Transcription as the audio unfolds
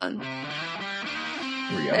on.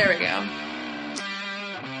 Here we go. There we go.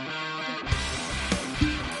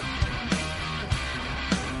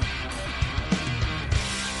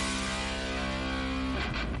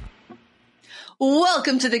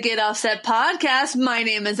 Welcome to the Get Offset podcast. My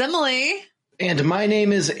name is Emily. And my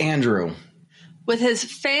name is Andrew. With his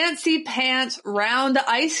fancy pants round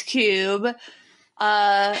ice cube,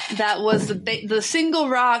 that was the single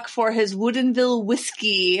rock for his Woodinville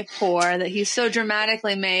whiskey pour that he so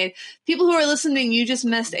dramatically made. People who are listening, you just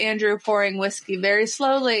missed Andrew pouring whiskey very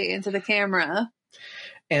slowly into the camera.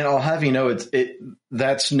 And I'll have you know,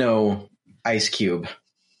 that's no ice cube.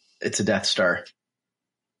 It's a Death Star.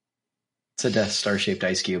 It's a Death Star shaped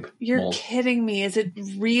ice cube. You're mold. kidding me. Is it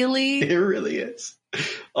really? It really is.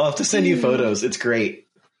 I'll have to send you photos. It's great.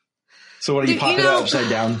 So when you pop it upside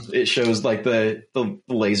down, it shows like the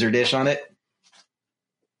laser dish on it.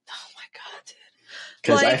 Oh my God, dude.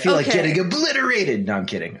 Because I feel like getting obliterated. No, I'm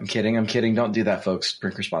kidding. Don't do that, folks.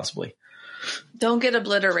 Drink responsibly. Don't get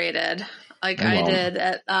obliterated like I did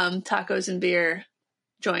at Tacos and Beer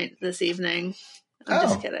joint this evening. I'm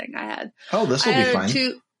just kidding. This will be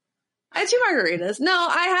fine. I had 2 margaritas. No,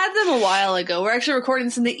 I had them a while ago. We're actually recording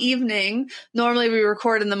this in the evening. Normally we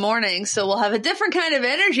record in the morning, so we'll have a different kind of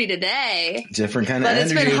energy today. But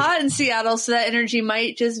it's been hot in Seattle, so that energy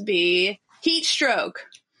might just be heat stroke.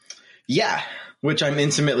 Yeah, which I'm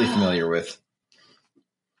intimately familiar with.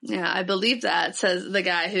 Yeah, I believe that, says the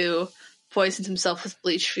guy who poisoned himself with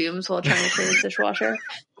bleach fumes while trying to clean his dishwasher.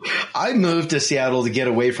 I moved to Seattle to get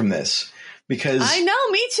away from this. Because I know,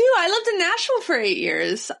 me too. I lived in Nashville for 8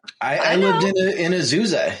 years. I lived in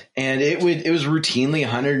Azusa, and it was routinely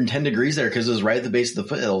 110 degrees there because it was right at the base of the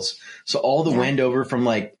foothills. So all the wind over from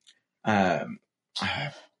from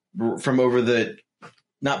over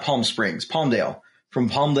not Palm Springs, Palmdale. From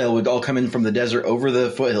Palmdale would all come in from the desert over the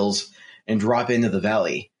foothills and drop into the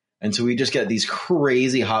valley. And so we just get these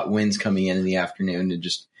crazy hot winds coming in the afternoon, and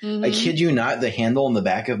just I kid you not, the handle in the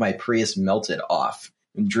back of my Prius melted off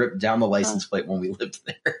and dripped down the license plate when we lived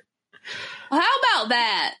there. Well, how about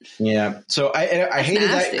that? Yeah. So I hated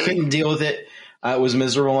nasty. That. Couldn't deal with it. It was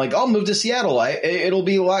miserable. I'm like, I'll move to Seattle. It'll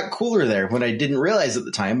be a lot cooler there. What I didn't realize at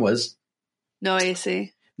the time was no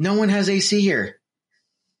AC. No one has AC here.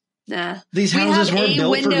 Nah. These houses weren't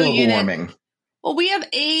built for global warming. Well, we have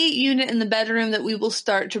a unit in the bedroom that we will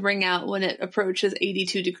start to bring out when it approaches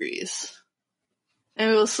 82 degrees. And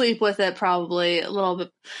we will sleep with it probably a little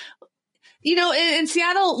bit. You know, in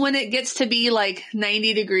Seattle, when it gets to be like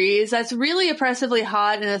 90 degrees, that's really oppressively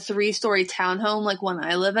hot in a 3-story townhome like one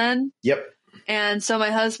I live in. Yep. And so my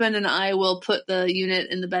husband and I will put the unit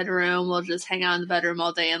in the bedroom. We'll just hang out in the bedroom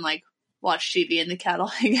all day and like watch TV, and the cat will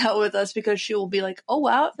hang out with us because she will be like, oh,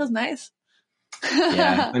 wow, it feels nice.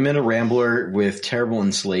 Yeah, I'm in a Rambler with terrible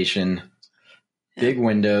insulation, big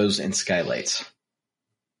windows, and skylights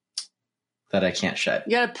that I can't shut.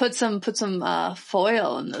 You got to put some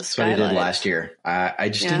foil in those skylights. That's what I did last year. I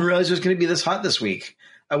just didn't realize it was going to be this hot this week.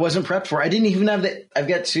 I wasn't prepped for it. I didn't even have I've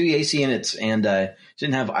got 2 AC units, and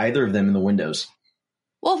didn't have either of them in the windows.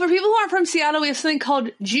 Well, for people who aren't from Seattle, we have something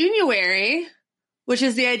called January, which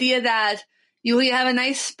is the idea that you have a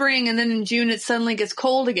nice spring, and then in June it suddenly gets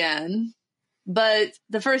cold again. But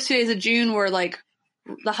the first 2 days of June were like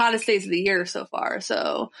the hottest days of the year so far.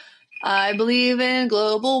 So I believe in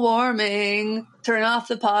global warming. Turn off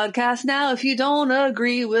the podcast now if you don't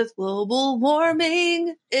agree with global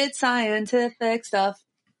warming. It's scientific stuff.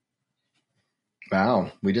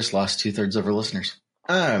 Wow, we just lost 2/3 of our listeners.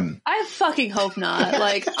 I fucking hope not.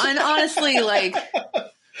 Like, and honestly, like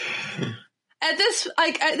at this,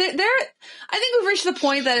 like, I think we've reached the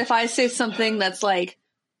point that if I say something that's like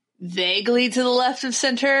vaguely to the left of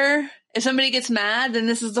center, if somebody gets mad, then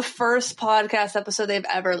this is the first podcast episode they've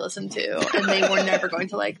ever listened to, and they were never going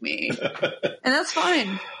to like me. And that's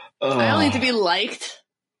fine. I don't need to be liked.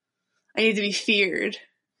 I need to be feared.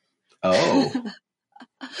 Oh.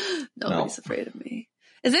 Nobody's afraid of me.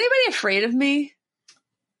 Is anybody afraid of me?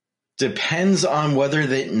 Depends on whether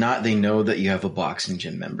they know that you have a boxing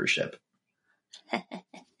gym membership.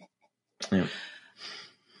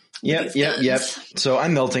 Yeah. Yep. So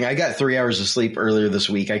I'm melting. I got 3 hours of sleep earlier this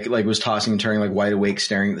week. I was tossing and turning, like wide awake,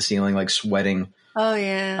 staring at the ceiling, like sweating. Oh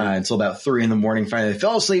yeah. Until about 3 a.m. Finally, I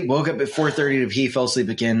fell asleep. Woke up at 4:30 to pee. Fell asleep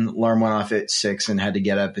again. Alarm went off at 6, and had to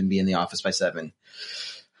get up and be in the office by 7.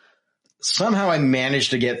 Somehow I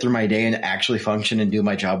managed to get through my day and actually function and do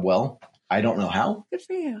my job well. I don't know how. Good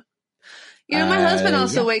for you. You know, my husband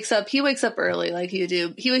also wakes up. He wakes up early like you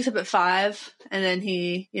do. He wakes up at 5, and then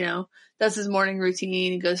he, does his morning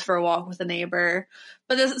routine. He goes for a walk with a neighbor.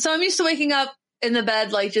 So I'm used to waking up in the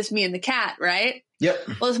bed like just me and the cat, right? Yep.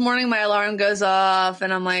 Well, this morning my alarm goes off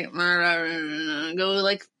and I'm like, go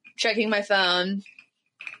like checking my phone.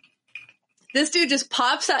 This dude just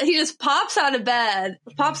pops out. He just pops out of bed,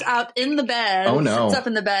 pops out in the bed. Oh, no. Sits up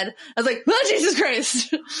in the bed. I was like, oh, Jesus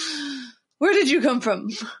Christ. Where did you come from?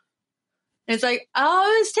 And it's like, oh,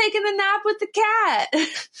 I was taking a nap with the cat.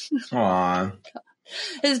 Aw.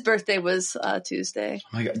 His birthday was Tuesday. Oh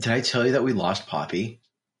my God. Did I tell you that we lost Poppy?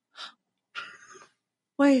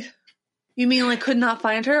 Wait, you mean like could not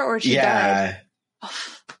find her or she died? Oh.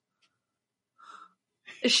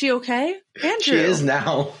 Is she okay? Andrew. She is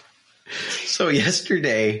now. So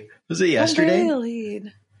yesterday, was it yesterday?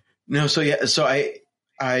 Lead. No, so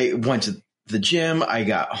I went to the gym. I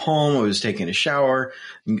got home. I was taking a shower.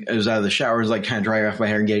 I was out of the shower. I was like kind of drying off my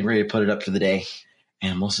hair and getting ready to put it up for the day.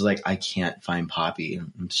 And Melissa's like, I can't find Poppy.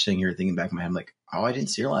 And I'm sitting here thinking back in my head, I'm like, oh, I didn't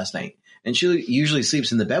see her last night. And she usually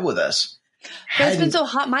sleeps in the bed with us. But it's been so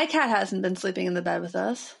hot. My cat hasn't been sleeping in the bed with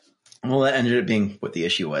us. Well, that ended up being what the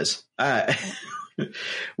issue was.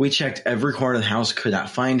 We checked every corner of the house, could not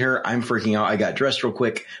find her. I'm freaking out. I got dressed real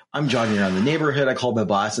quick. I'm jogging around the neighborhood. I called my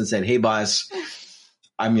boss and said, hey, boss,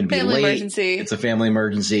 I'm going to be family late. Emergency. It's a family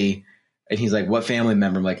emergency. And he's like, what family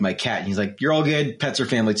member? I'm like, my cat. And he's like, you're all good. Pets are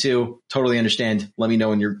family too. Totally understand. Let me know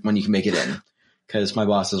when you can make it in. Because my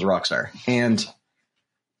boss is a rock star. And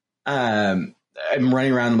I'm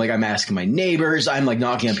running around. I'm asking my neighbors. I'm like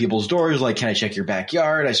knocking on people's doors. Like, can I check your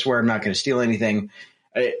backyard? I swear I'm not going to steal anything.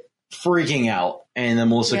 Freaking out. And then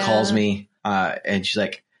Melissa calls me and she's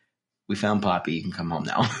like, we found Poppy. You can come home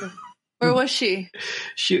now. Where was she?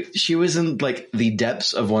 She was in like the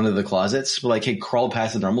depths of one of the closets, but like had crawled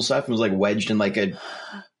past the normal stuff and was like wedged in like a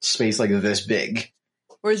space like this big.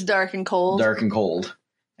 Where it's dark and cold. Dark and cold.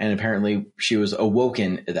 And apparently she was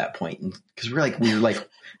awoken at that point. Because we were like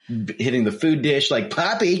hitting the food dish, like,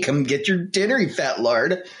 Poppy, come get your dinner, you fat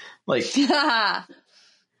lard. Like, Good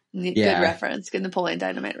reference. Good Napoleon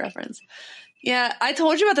Dynamite reference. Yeah, I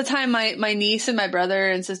told you about the time my niece and my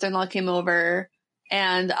brother and sister-in-law came over,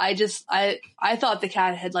 and I thought the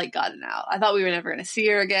cat had like gotten out. I thought we were never going to see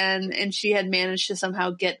her again, and she had managed to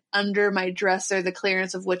somehow get under my dresser, the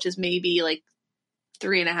clearance of which is maybe like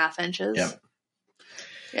 3.5 inches. Yep.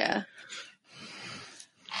 Yeah.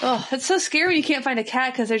 Oh, it's so scary when you can't find a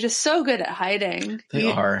cat because they're just so good at hiding.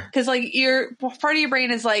 They are. Because like part of your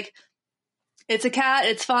brain is like, it's a cat,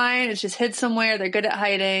 it's fine, it's just hid somewhere, they're good at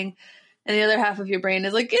hiding. And the other half of your brain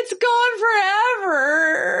is like, it's gone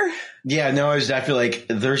forever. Yeah, no, I feel like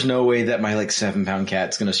there's no way that my like 7-pound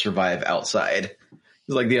cat's going to survive outside.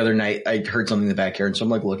 Like the other night, I heard something in the backyard, so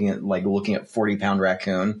I'm like looking at 40-pound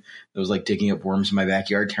raccoon that was like digging up worms in my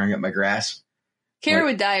backyard, tearing up my grass. Kara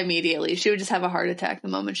would die immediately. She would just have a heart attack the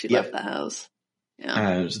moment she left the house.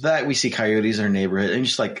 Yeah. So that we see coyotes in our neighborhood, and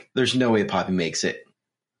just like, there's no way Poppy makes it.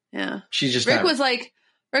 Yeah. She's just Rick, I was like,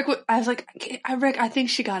 Rick, I think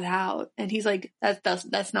she got out. And he's like,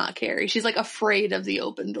 that's not Carrie. She's like afraid of the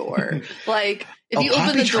open door. Like, if you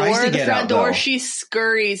open the door, the front door, she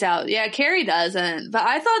scurries out. Yeah, Carrie doesn't. But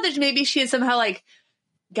I thought that maybe she had somehow like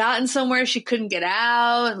gotten somewhere she couldn't get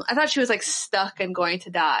out. I thought she was like stuck and going to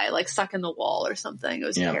die, like stuck in the wall or something. It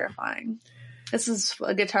was terrifying. This is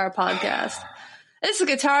a guitar podcast. This is a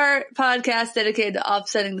guitar podcast dedicated to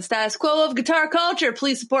offsetting the status quo of guitar culture.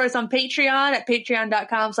 Please support us on Patreon at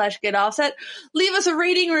patreon.com/getoffset. Leave us a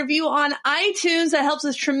rating review on iTunes. That helps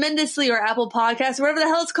us tremendously, or Apple Podcasts, whatever the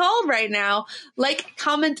hell it's called right now. Like,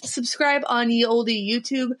 comment, subscribe on ye olde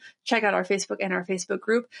YouTube. Check out our Facebook and our Facebook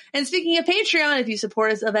group. And speaking of Patreon, if you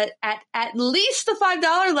support us at least the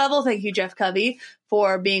 $5 level, thank you, Jeff Covey,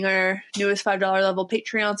 for being our newest $5 level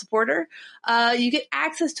Patreon supporter. You get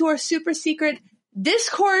access to our super secret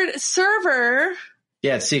Discord server.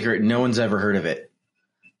 Yeah, it's secret. No one's ever heard of it.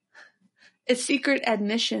 It's secret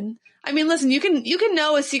admission. I mean, listen, you can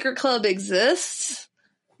know a secret club exists,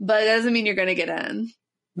 but that doesn't mean you're going to get in.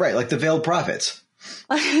 Right, like the Veiled Prophets.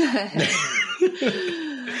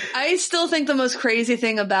 I still think the most crazy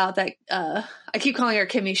thing about that, I keep calling her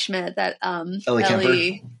Kimmy Schmidt, that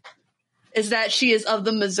Ellie, is that she is of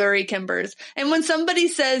the Missouri Kimbers. And when somebody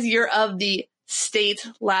says you're of the state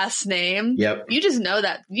last name, you just know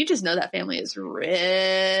that family is rich.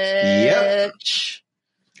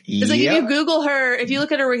 It's like if you Google her, if you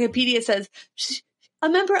look at her Wikipedia, it says she's a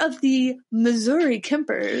member of the Missouri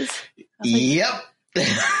Kimbers. Like,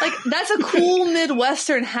 like that's a cool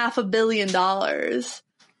Midwestern $500 million.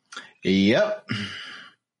 Yep.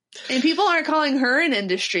 And people aren't calling her an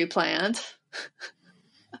industry plant.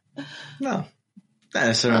 No. Not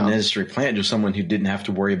necessarily an industry plant, just someone who didn't have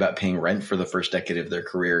to worry about paying rent for the first decade of their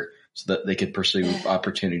career so that they could pursue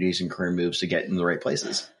opportunities and career moves to get in the right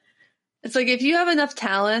places. It's like if you have enough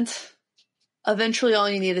talent eventually all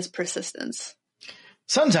you need is persistence.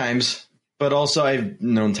 Sometimes, but also I've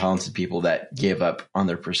known talented people that gave up on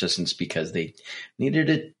their persistence because they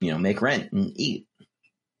needed to, make rent and eat.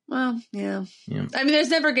 Well, yeah. Yeah. I mean, there's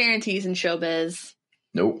never guarantees in showbiz.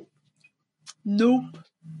 Nope.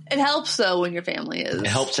 It helps, though, when your family is. It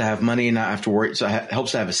helps to have money and not have to worry. So it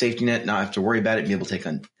helps to have a safety net, not have to worry about it, be able to take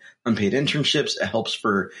on unpaid internships. It helps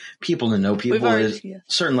for people to know people. At a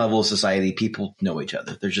certain level of society, people know each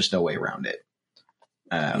other. There's just no way around it.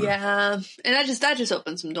 Yeah. And that just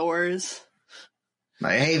opens some doors.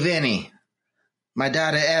 Like, hey, Vinny, my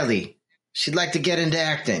daughter Ellie, she'd like to get into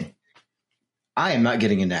acting. I am not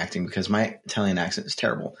getting into acting because my Italian accent is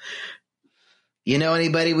terrible. You know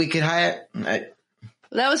anybody we could hire? That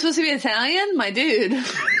was supposed to be Italian? My dude.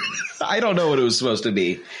 I don't know what it was supposed to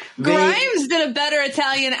be. Grimes did a better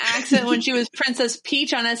Italian accent when she was Princess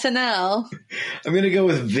Peach on SNL. I'm going to go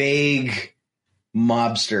with vague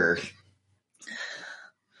mobster.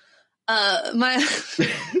 I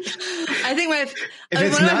think if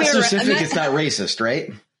it's not specific, it's not racist,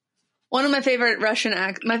 right? One of my favorite Russian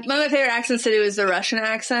one of my favorite accents to do is the Russian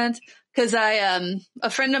accent. Cause a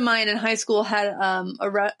friend of mine in high school had,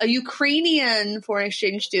 a Ukrainian foreign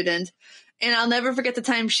exchange student. And I'll never forget the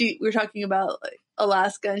time we were talking about like,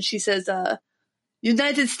 Alaska, and she says,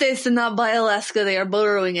 United States did not buy Alaska. They are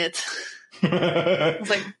borrowing it. I was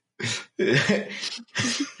like,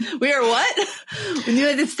 we are what? The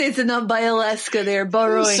United States did not buy Alaska. They are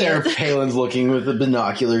borrowing Sarah it. Palin's looking with the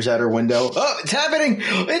binoculars at her window. Oh, it's happening.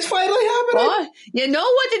 It's finally happening. Oh, you know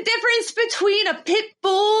what the difference between a pit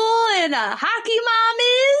bull and a hockey mom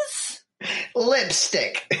is?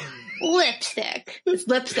 Lipstick. Lipstick. It's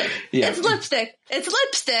lipstick. Yeah. It's lipstick. It's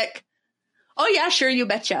lipstick. Oh, yeah, sure, you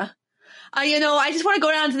betcha. I just want to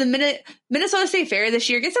go down to the Minnesota State Fair this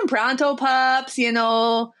year, get some Pronto Pups, get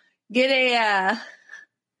a,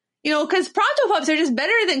 because Pronto Pups are just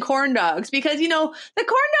better than corn dogs because, the corn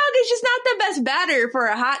dog is just not the best batter for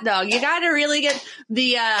a hot dog. You got to really get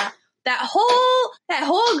the, that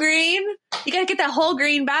whole grain. You got to get that whole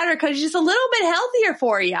grain batter because it's just a little bit healthier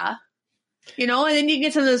for you. And then you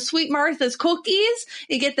get some of those Sweet Martha's cookies.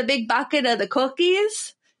 You get the big bucket of the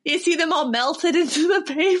cookies. You see them all melted into the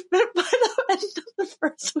pavement by the end of the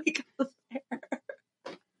first week of the fair.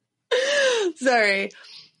 Sorry.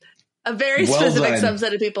 A very specific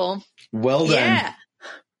subset of people. Well done. Yeah.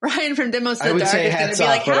 Ryan from Demos to the Dark is going to be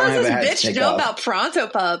like, how does this bitch know about Pronto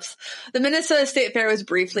Pups? The Minnesota State Fair was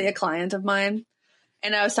briefly a client of mine,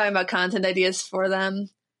 and I was talking about content ideas for them.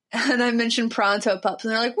 And I mentioned Pronto Pups,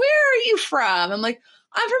 and they're like, where are you from? I'm like,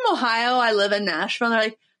 I'm from Ohio. I live in Nashville. And they're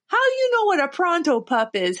like, how do you know what a Pronto Pup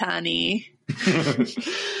is, honey?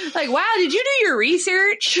 Like, wow, did you do your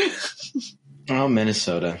research? Oh,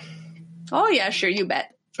 Minnesota. Oh, yeah, sure, you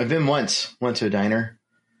bet. I've been once. Went to a diner.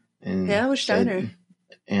 Yeah, which diner?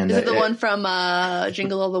 And is it the one from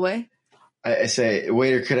Jingle All the Way? I say,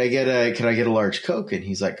 waiter, could I get a large Coke? And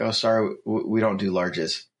he's like, oh, sorry, we don't do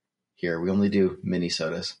larges here. We only do mini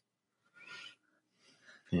sodas.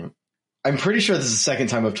 Yeah. I'm pretty sure this is the second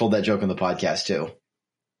time I've told that joke on the podcast too.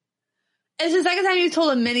 It's the second time you've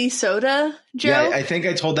told a mini soda joke? Yeah, I think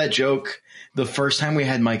I told that joke the first time we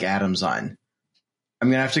had Mike Adams on. I'm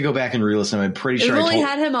going to have to go back and re-listen. I'm pretty sure We've only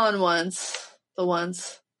had him on once. The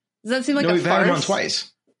once. Does that seem like a farce? No, we've had him on twice.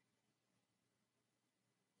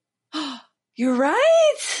 You're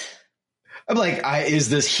right. I'm like, is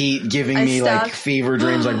this heat giving me like fever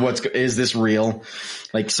dreams? Like, is this real?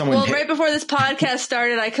 Like someone. Well, right before this podcast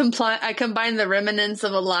started, I combined the remnants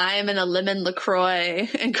of a lime and a lemon LaCroix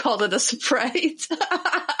and called it a Sprite.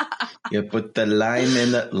 You put the lime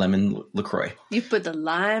in the lemon LaCroix. You put the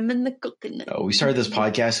lime in the coconut. Oh, we started this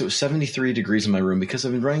podcast. It was 73 degrees in my room because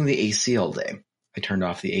I've been running the AC all day. I turned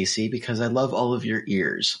off the AC because I love all of your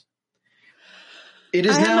ears. It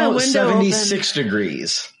is now 76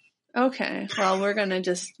 degrees. Okay. Well, we're going to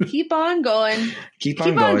just keep on going. Keep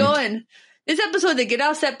on going. This episode of the Get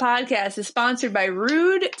Off Set podcast is sponsored by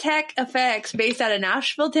Rude Tech Effects based out of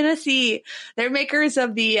Nashville, Tennessee. They're makers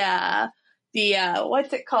of the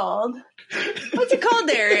what's it called? What's it called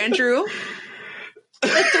there, Andrew? The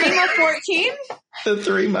 3MA14? The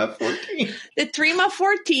 3MA14. The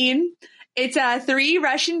 3MA14. It's 3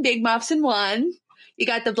 Russian Big Muffs in one. You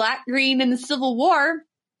got the black, green, and the Civil War.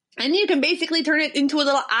 And you can basically turn it into a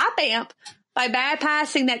little op amp by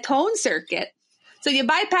bypassing that tone circuit. So you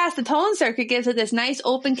bypass the tone circuit, gives it this nice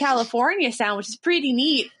open California sound, which is pretty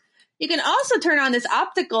neat. You can also turn on this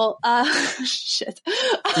optical, shit.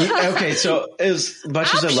 Okay, so as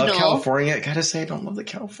much as I love California, I gotta say I don't love the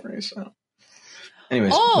California sound.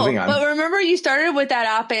 Anyways, moving on. But remember you started with that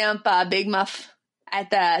op amp Big Muff at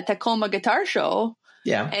the Tacoma Guitar Show.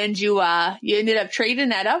 Yeah. And you ended up trading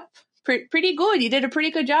that up pretty good. You did a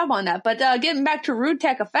pretty good job on that. But getting back to Rude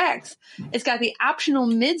Tech Effects, it's got the optional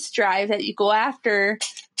mids drive that you go after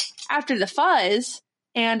the fuzz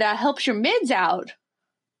and helps your mids out.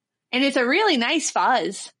 And it's a really nice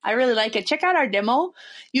fuzz. I really like it. Check out our demo.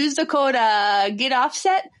 Use the code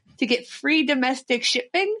GetOffset to get free domestic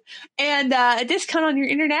shipping and a discount on your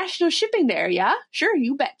international shipping there. Yeah, sure,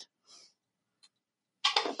 you bet.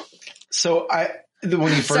 So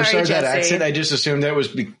when you first started that accent, I just assumed that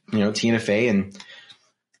was, Tina Fey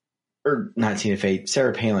or not Tina Fey,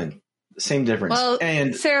 Sarah Palin. Same difference. Well,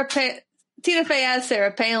 and Tina Fey as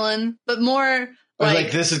Sarah Palin, but more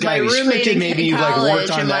like this has got to be scripted. Maybe you've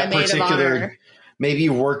worked on that particular. Maybe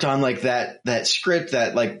you worked on that script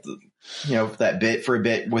that that bit for a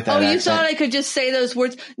bit with that. Oh, you thought I could just say those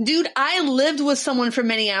words, dude? I lived with someone from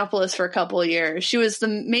Minneapolis for a couple of years. She was the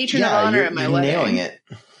matron of honor at my wedding. Nailing it.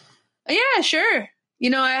 Yeah, sure. I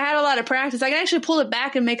had a lot of practice. I can actually pull it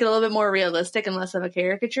back and make it a little bit more realistic and less of a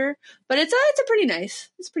caricature. But it's a pretty nice.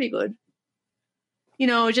 It's pretty good.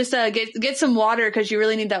 Just get some water because you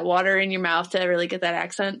really need that water in your mouth to really get that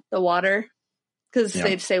accent. The water, because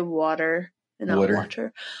they'd say water and not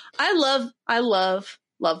water. I love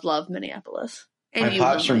Minneapolis. And my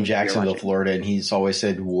pop's from Jacksonville, Florida, and he's always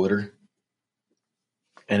said water,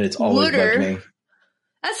 and it's always bugged me.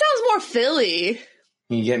 That sounds more Philly.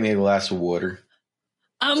 Can you get me a glass of water?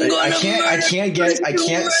 I can't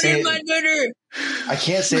say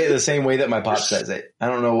it the same way that my pop says it. I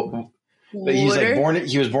don't know. But he was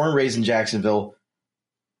born and raised in Jacksonville,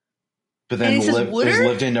 but then has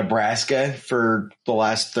lived in Nebraska for the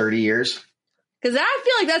last 30 years. Because I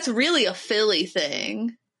feel like that's really a Philly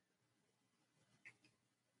thing.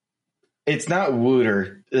 It's not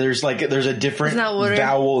wooter. There's a different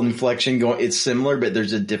vowel inflection going. It's similar, but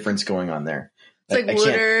there's a difference going on there. It's like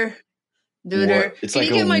wooter, dooter. Can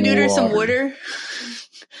you give my dooter some wooter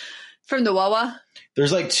from the Wawa?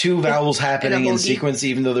 There's two vowels happening in sequence,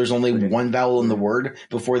 even though there's only one vowel in the word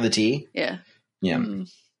before the T. Yeah. Yeah.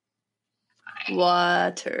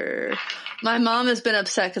 Water. My mom has been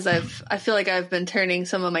upset because I feel like I've been turning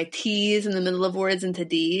some of my T's in the middle of words into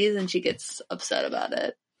D's, and she gets upset about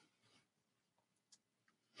it.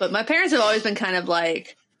 But my parents have always been kind of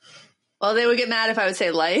they would get mad if I would say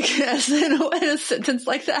as in a sentence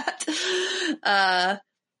like that.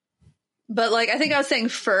 But I think I was saying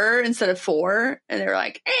fur instead of for, and they were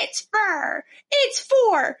like, "It's fur, it's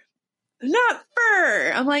for, not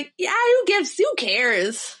fur." I'm like, yeah, who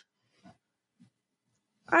cares?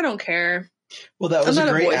 I don't care. Well, that was a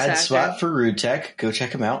great ad spot for Rude Tech. Go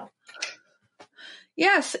check them out.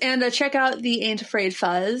 Yes, and check out the Ain't Afraid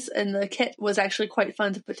Fuzz, and the kit was actually quite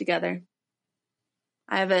fun to put together.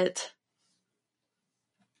 I have it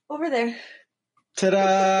over there.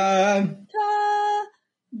 Ta-da! Ta-da!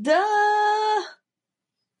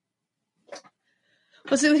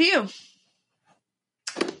 What's new with you?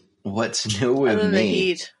 What's new with Other than me? The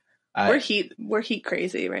heat. We're heat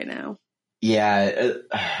crazy right now. Yeah,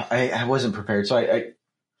 I wasn't prepared. So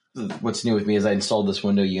what's new with me is I installed this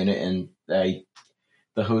window unit, and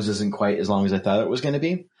the hose isn't quite as long as I thought it was going to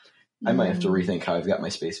be. I might have to rethink how I've got my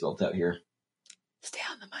space built out here. Stay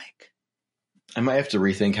on the mic. I might have to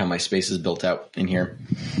rethink how my space is built out in here,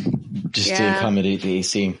 just to accommodate the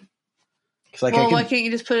AC. Why can't you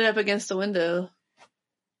just put it up against the window?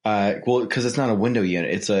 Because it's not a window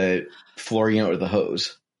unit; it's a floor unit with a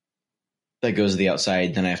hose that goes to the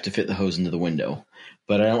outside. Then I have to fit the hose into the window,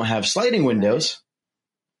 but I don't have sliding windows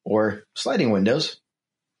or sliding windows.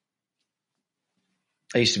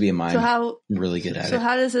 I used to be a mime. I'm really good at it. So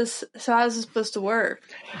how is this supposed to work?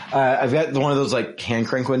 I've got one of those hand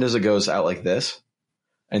crank windows that goes out like this.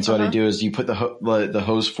 And so what I do is you put the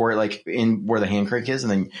hose for it in where the hand crank is,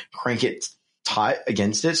 and then crank it taut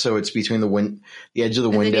against it, so it's between the edge of the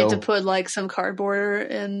window. Then you have to put some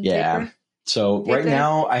cardboard and paper? So right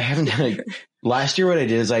now I haven't done it. Last year what I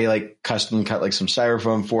did is I custom cut some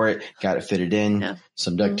styrofoam for it, got it fitted in,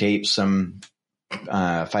 some duct tape, some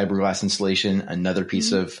fiberglass insulation, another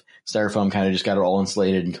piece of styrofoam, kind of just got it all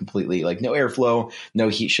insulated and completely no airflow, no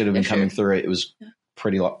heat should have been coming through it. It was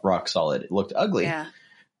pretty rock solid. It looked ugly. Yeah.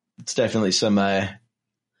 It's definitely some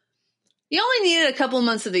you only need it a couple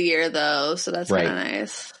months of the year though, so that's kind of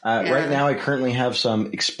nice. Right now I currently have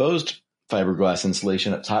some exposed fiberglass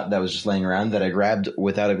insulation up top that was just laying around that I grabbed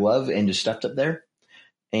without a glove and just stuffed up there.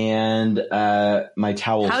 And my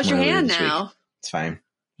towel. How's your hand now? Week. It's fine.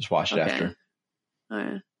 Just wash it after. All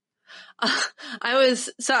right. I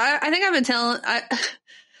think I've been telling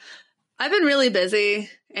I've been really busy,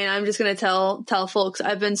 and I'm just going to tell folks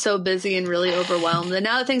I've been so busy and really overwhelmed. And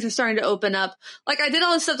now that things are starting to open up, like I did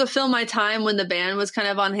all this stuff to fill my time when the band was kind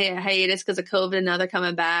of on hiatus because of COVID, and now they're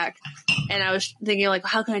coming back. And I was thinking, like,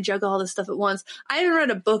 how can I juggle all this stuff at once? I haven't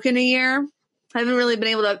read a book in a year. I haven't really been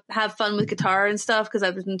able to have fun with guitar and stuff because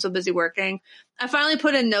I've been so busy working. I finally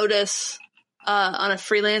put in notice on a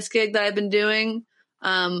freelance gig that I've been doing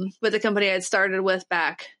with a company I'd started with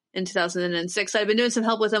back in 2006. I've been doing some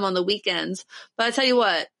help with them on the weekends. But I tell you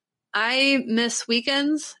what, I miss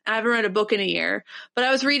weekends. I haven't read a book in a year. But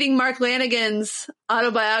I was reading Mark Lanigan's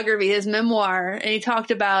autobiography, his memoir, and he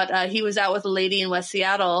talked about he was out with a lady in West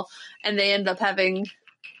Seattle, and they ended up having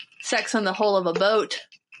sex on the hull of a boat.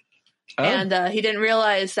 Oh. And he didn't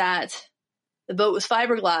realize that the boat was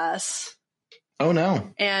fiberglass. Oh,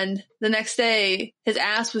 no. And the next day, his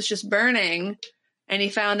ass was just burning. And he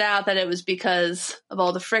found out that it was because of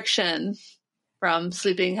all the friction from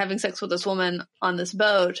having sex with this woman on this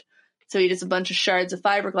boat. So he just a bunch of shards of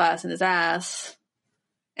fiberglass in his ass.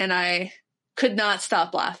 And I could not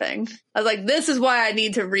stop laughing. I was like, this is why I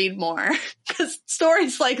need to read more. Because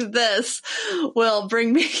stories like this will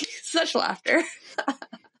bring me such laughter.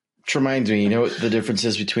 Which reminds me, you know what the difference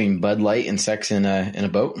is between Bud Light and sex in a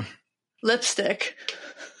boat? Lipstick.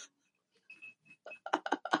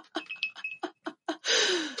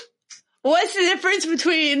 What's the difference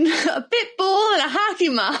between a pit bull and a hockey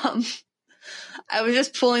mom? I was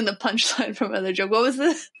just pulling the punchline from another joke. What was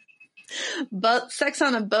this? Sex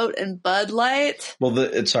on a boat and Bud Light?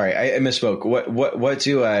 Well, sorry, I misspoke. What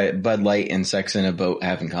do Bud Light and sex in a boat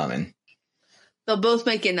have in common? They'll both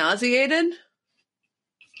make you nauseated.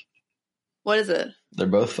 What is it? They're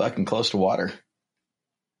both fucking close to water.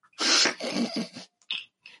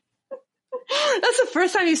 That's the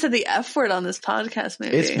first time you said the F word on this podcast,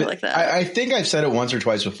 maybe. Like that. I think I've said it once or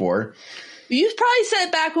twice before. You probably said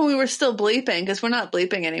it back when we were still bleeping, because we're not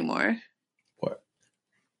bleeping anymore. What?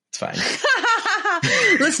 It's fine.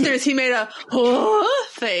 Listeners, he made a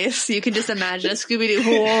face. You can just imagine a Scooby-Doo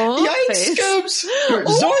Yikes, face. Scoops!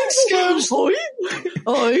 Zoink, Scoops! Oi!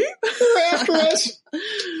 Oi! You're after us!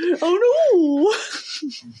 Oh,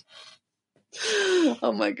 no!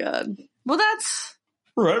 Oh, my God. Well, that's...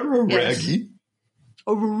 Raggy.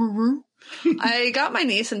 I got my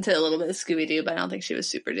niece into a little bit of Scooby-Doo, but I don't think she was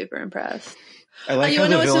super duper impressed. I like how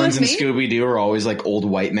the villains in Scooby-Doo are always like old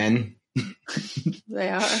white men. They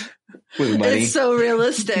are. With money. It's so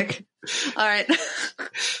realistic. All right.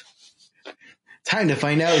 Time to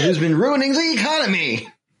find out who's been ruining the economy.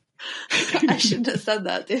 I shouldn't have said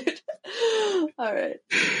that, dude. All right.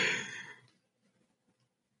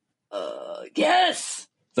 Yes.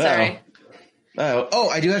 Sorry. Oh,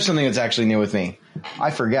 I do have something that's actually new with me.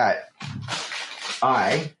 I forgot.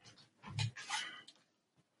 I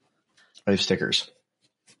have stickers.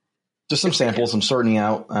 Just some samples I'm sorting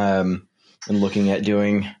out and looking at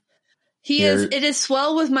doing. It is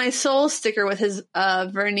Swell With My Soul sticker with his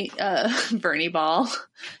Bernie ball,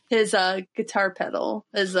 his guitar pedal,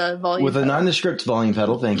 his volume with pedal. a nondescript volume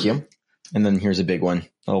pedal, thank you. And then here's a big one.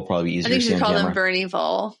 That'll probably be easier to see on camera. I think you should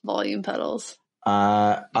call them Bernie volume pedals.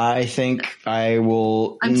 I think I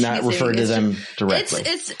will not refer to them directly.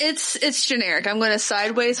 It's generic. I'm going to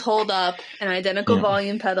sideways hold up an identical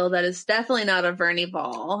volume pedal that is definitely not a Vernie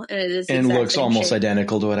ball, and it is and looks almost shape.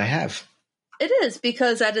 Identical to what I have. It is,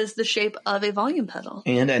 because that is the shape of a volume pedal.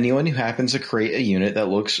 And anyone who happens to create a unit that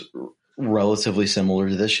looks relatively similar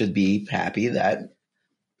to this should be happy that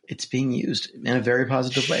it's being used in a very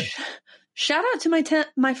positive way. Shout out to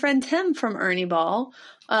my friend Tim from Ernie Ball.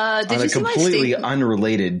 On a completely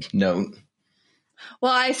unrelated note.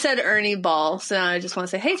 Well, I said Ernie Ball, so now I just want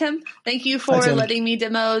to say, hey, Tim, thank you for letting me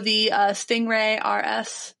demo the Stingray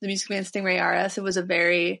RS, the Music Man Stingray RS.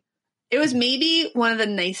 It was maybe one of the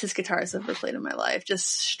nicest guitars I've ever played in my life, just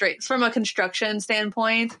straight from a construction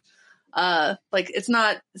standpoint. It's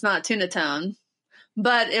not tune tone,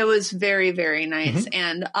 but it was very, very nice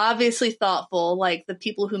and obviously thoughtful, like the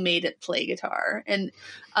people who made it play guitar. And,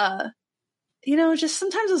 just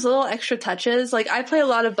sometimes those little extra touches. Like I play a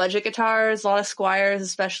lot of budget guitars, a lot of Squiers,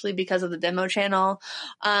 especially because of the demo channel.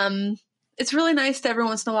 It's really nice to every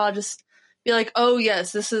once in a while just be like, oh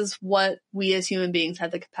yes, this is what we as human beings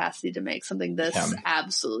have the capacity to make something this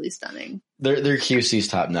absolutely stunning. Their QC's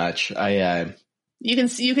top notch.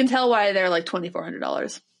 You can tell why they're like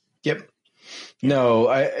 $2,400. Yep. No,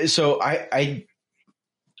 I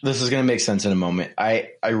this is going to make sense in a moment.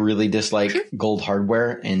 I really dislike gold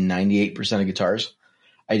hardware in 98% of guitars.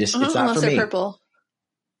 It's not unless for me. They're purple.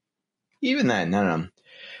 Even then, no.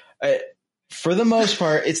 For the most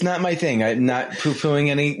part, it's not my thing. I'm not poo-pooing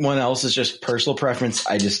anyone else. It's just personal preference.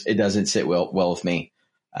 It doesn't sit well with me.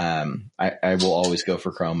 I will always go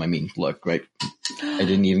for chrome. I mean, look, right? I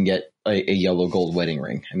didn't even get a yellow gold wedding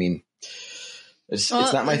ring. I mean, it's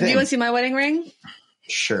not my thing. Do you want to see my wedding ring?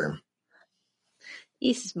 Sure.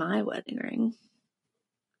 This is my wedding ring.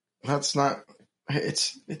 That's not.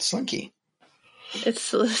 It's slinky. It's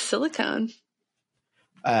silicone.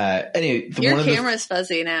 Anyway, your camera's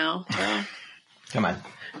fuzzy now. So. Come on,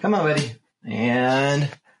 buddy. And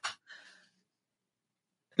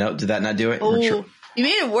no, did that not do it? Oh, you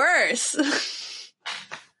made it worse.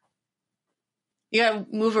 You gotta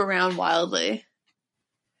move around wildly.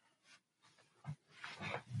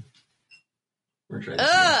 We're trying.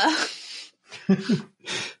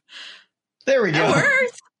 There we go. That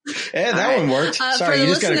worked. Yeah, that one worked. Sorry, you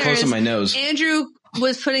just got it close to my nose. Andrew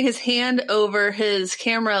was putting his hand over his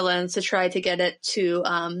camera lens to try to get it to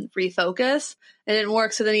refocus. It didn't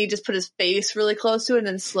work, so then he just put his face really close to it and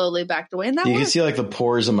then slowly backed away. And that you can see like the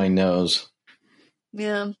pores in my nose.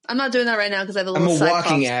 Yeah, I'm not doing that right now because I have a little. I'm a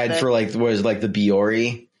walking ad for like what is it, like the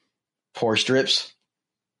Biore pore strips.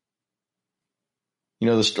 You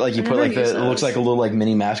know, like you put like it looks like a little like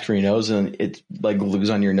mini mask for your nose, and it like glues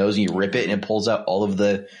on your nose, and you rip it, and it pulls out all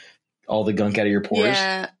the gunk out of your pores.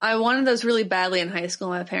 Yeah, I wanted those really badly in high school.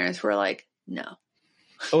 My parents were like, "No."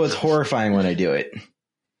 Oh, it's horrifying when I do it.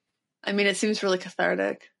 I mean, it seems really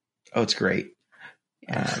cathartic. Oh, it's great.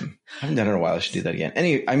 Yeah. I haven't done it in a while. I should do that again.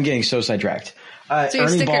 Anyway, I'm getting so sidetracked. So your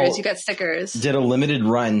Ernie stickers, Ball you got stickers. did a limited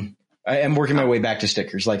run. I am working my way back to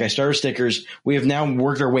stickers. Like I started stickers. We have now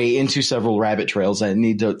worked our way into several rabbit trails. I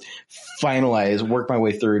need to work my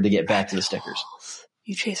way through to get back to the stickers. Holes.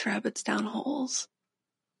 You chase rabbits down holes.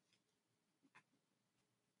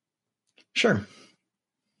 Sure.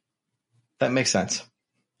 That makes sense.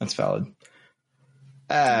 That's valid.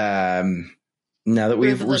 Now that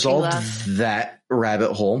we've resolved that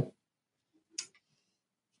rabbit hole,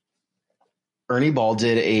 Ernie Ball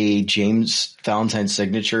did a James Valentine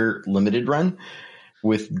signature limited run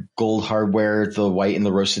with gold hardware, the white and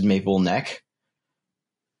the roasted maple neck.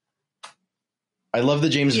 I love the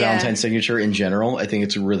James Valentine signature in general. I think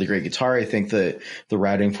it's a really great guitar. I think the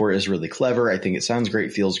routing for it is really clever. I think it sounds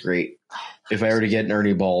great, feels great. If I were to get an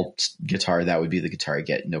Ernie Ball guitar, that would be the guitar I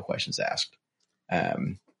get, no questions asked.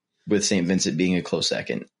 With St. Vincent being a close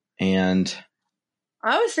second. And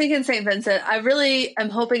I was thinking St. Vincent. I really am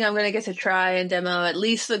hoping I'm going to get to try and demo at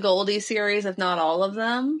least the Goldie series, if not all of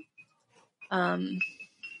them.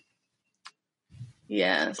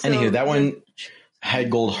 Yeah. So, anywho, that one had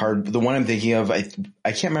gold hard. The one I'm thinking of, I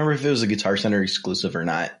can't remember if it was a Guitar Center exclusive or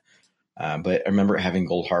not. But I remember it having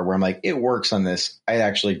gold hardware. I'm like, it works on this. I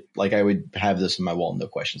would have this on my wall, no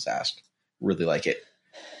questions asked. Really like it.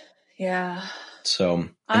 Yeah. So,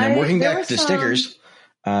 and I'm working back to stickers.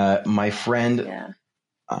 My friend,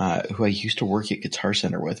 who I used to work at Guitar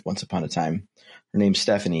Center with once upon a time, her name's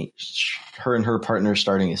Stephanie. Her and her partner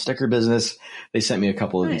starting a sticker business. They sent me a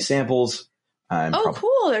couple of these samples.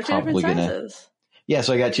 Cool. They're two different sizes. Yeah,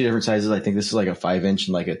 so I got two different sizes. I think this is like a 5-inch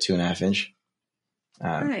and like a 2.5-inch.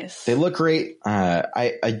 Nice. They look great.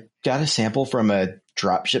 I got a sample from a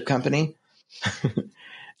dropship company.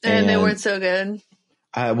 and they weren't so good.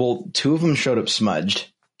 Well, two of them showed up smudged.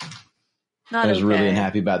 I was really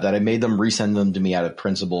unhappy about that. I made them resend them to me out of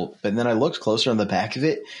principle. But then I looked closer on the back of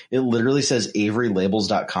it. It literally says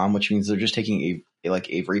AveryLabels.com, which means they're just taking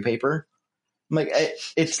Avery paper. I'm like,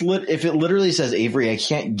 if it literally says Avery, I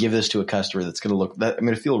can't give this to a customer that's going to look that. I'm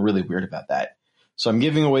going to feel really weird about that. So I'm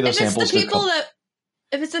giving away those samples.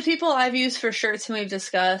 If it's the people I've used for shirts and we've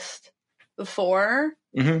discussed before,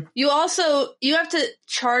 you have to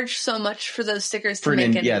charge so much for those stickers to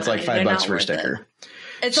make it. Yeah, it's like $5 for a sticker.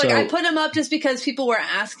 It's like I put them up just because people were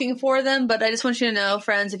asking for them, but I just want you to know,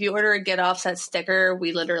 friends, if you order a Get Offset sticker,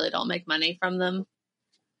 we literally don't make money from them.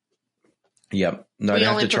 Yep. No, I'd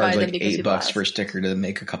have to charge like $8 for a sticker to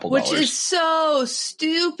make a couple dollars. Which is so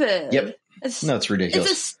stupid. Yep. It's ridiculous.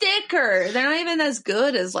 It's a sticker. They're not even as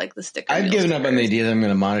good as like the sticker. I've given up on the idea that I'm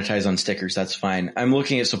going to monetize on stickers. That's fine. I'm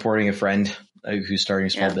looking at supporting a friend who's starting a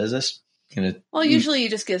small business. Usually you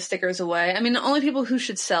just give stickers away. I mean, the only people who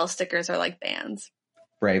should sell stickers are like bands.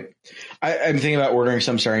 Right. I'm thinking about ordering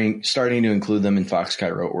some, starting to include them in Fox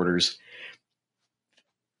Cairo orders.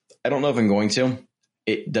 I don't know if I'm going to.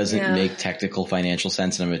 It doesn't make technical financial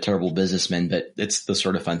sense, and I'm a terrible businessman, but it's the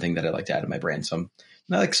sort of fun thing that I like to add to my brand. So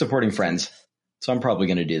I like supporting friends. So I'm probably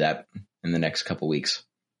going to do that in the next couple weeks.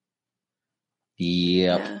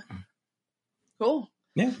 Yep. Yeah. Cool.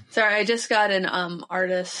 Yeah. Sorry, I just got an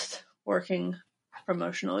artist working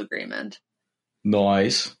promotional agreement.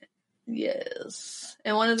 Nice. Yes.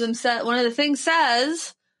 And one of the things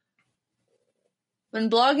says When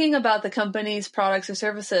blogging about the company's products or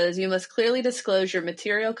services, you must clearly disclose your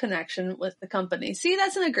material connection with the company. See,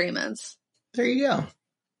 that's an agreement. There you go.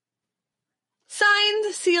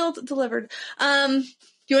 Signed, sealed, delivered. Do you want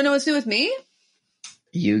to know what's new with me?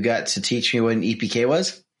 You got to teach me what an EPK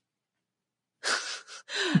was?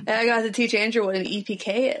 I got to teach Andrew what an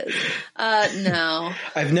EPK is. No.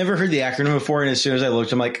 I've never heard the acronym before, and as soon as I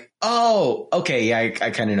looked, I'm like, oh, okay, yeah,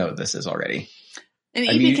 I kind of know what this is already. An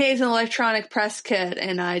EPK is an electronic press kit,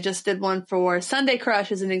 and I just did one for Sunday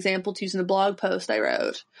Crush as an example to use in a blog post I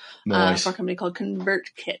wrote Nice. for a company called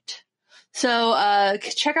ConvertKit. So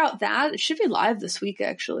check out that. It should be live this week,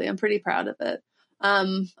 actually. I'm pretty proud of it.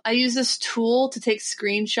 I use this tool to take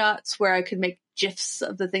screenshots where I could make GIFs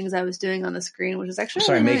of the things I was doing on the screen, which is actually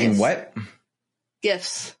Sorry, really making nice. what?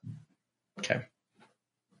 GIFs. Okay.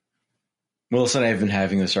 Melissa and I have been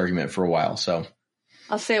having this argument for a while, so.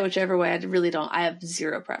 I'll say it whichever way. I really don't. I have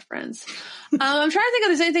zero preference. I'm trying to think if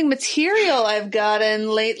there's anything material I've gotten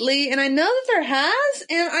lately, and I know that there has,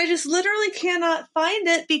 and I just literally cannot find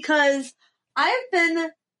it because I've been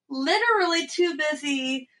literally too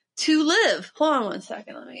busy to live. Hold on one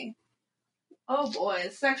second. Oh boy,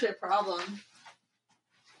 this is actually a problem.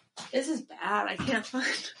 This is bad. I can't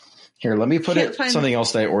find. Here, let me put something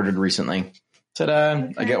else that I ordered recently. Ta-da!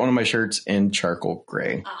 Okay. I got one of my shirts in charcoal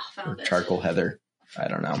gray. Found it. Charcoal heather. I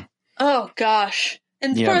don't know. Oh gosh.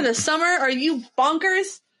 And for the summer, are you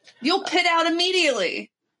bonkers? You'll pit out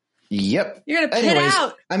immediately. Yep. You're going to pit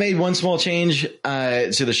out. I made one small change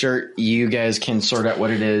to the shirt. You guys can sort out what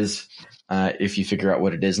it is. If you figure out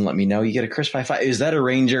what it is and let me know, you get a Crisp High Five. Is that a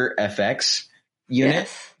Ranger FX unit?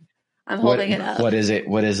 Yes. I'm holding it up. What is it?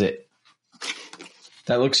 What is it?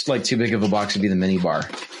 That looks like too big of a box to be the mini bar.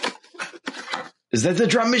 Is that the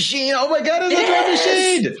drum machine? Oh my God, it's the drum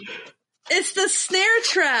machine! It's the snare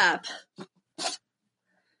trap.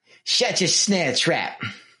 Shut your snare trap.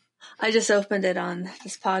 I just opened it on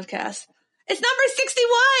this podcast. It's number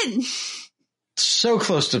 61. So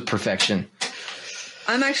close to perfection.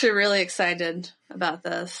 I'm actually really excited about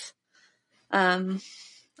this. I'm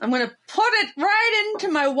going to put it right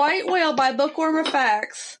into my White Whale by Bookworm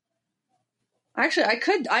Effects. Actually,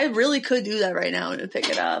 I really could do that right now and pick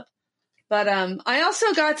it up. But I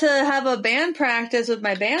also got to have a band practice with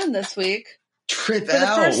my band this week. Trip for the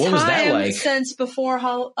out. first What was that time like? Since before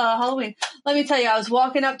Halloween. Let me tell you, I was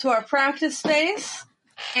walking up to our practice space,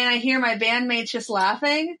 and I hear my bandmates just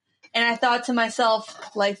laughing, and I thought to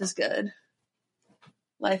myself, life is good.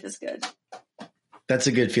 Life is good. That's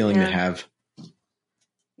a good feeling to have.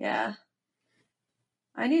 Yeah.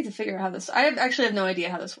 I need to figure out how this... I actually have no idea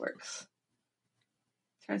how this works.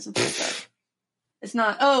 Turn some stuff up. It's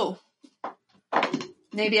not... Oh!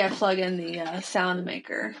 Maybe I plug in the sound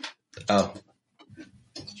maker. Oh.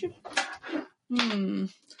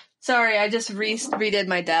 Sorry, I just redid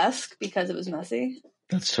my desk because it was messy.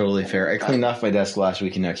 That's totally fair. I cleaned off my desk last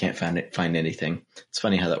week and now I can't find anything. It's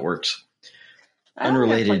funny how that works.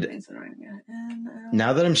 Unrelated.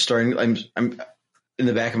 Now that I'm starting, I'm in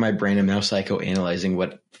the back of my brain, I'm now psychoanalyzing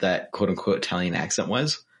what that quote unquote Italian accent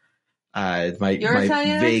was. My vague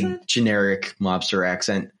accent? Generic mobster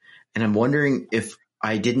accent. And I'm wondering if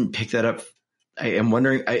I didn't pick that up. I'm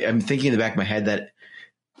thinking in the back of my head that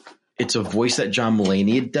it's a voice that John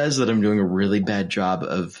Mulaney does that I'm doing a really bad job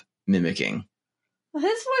of mimicking. Well,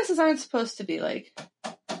 his voices aren't supposed to be like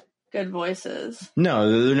good voices.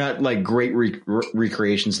 No, they're not like great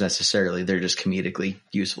recreations necessarily. They're just comedically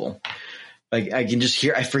useful. Like I can just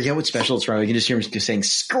hear, I forget what special it's from. I can just hear him saying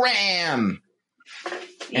 "scram."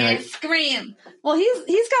 Yeah, scram. Well,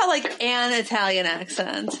 he's got like an Italian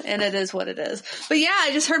accent, and it is what it is. But yeah,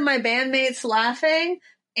 I just heard my bandmates laughing,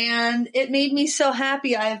 and it made me so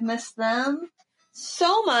happy. I've missed them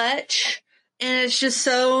so much, and it's just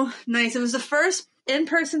so nice. It was the first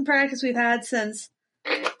in-person practice we've had since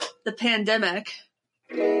the pandemic.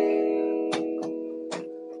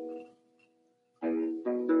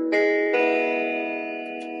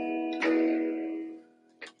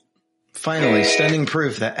 Finally, stunning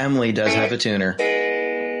proof that Emily does have a tuner.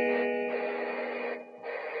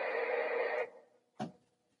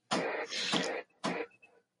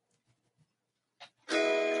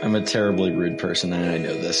 I'm a terribly rude person, and I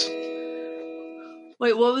know this.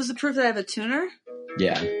 Wait, what was the proof that I have a tuner?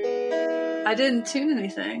 Yeah. I didn't tune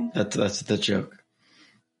anything. That's the joke.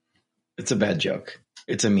 It's a bad joke.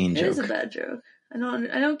 It's a mean joke. It is a bad joke. I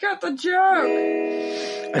don't get the joke.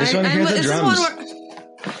 I just want to hear the drums.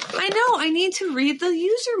 I know. I need to read the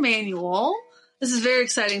user manual. This is very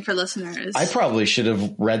exciting for listeners. I probably should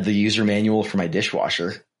have read the user manual for my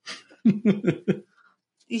dishwasher.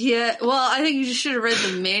 Yeah. Well, I think you should have read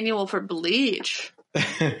the manual for Bleach.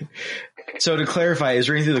 So to clarify, I was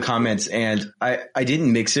reading through the comments and I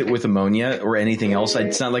didn't mix it with ammonia or anything else.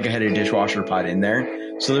 It's not like I had a dishwasher pot in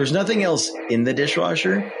there. So there's nothing else in the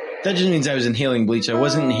dishwasher. That just means I was inhaling bleach. I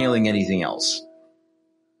wasn't inhaling anything else.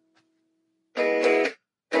 I'm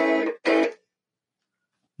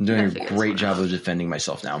doing a great job of defending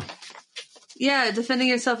myself now. Yeah, defending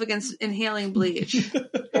yourself against inhaling bleach.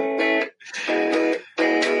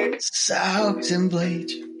 Soaked in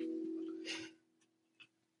bleach.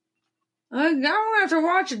 I'm gonna have to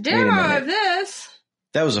watch a demo of this.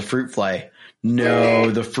 That was a fruit fly. No,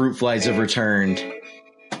 the fruit flies have returned.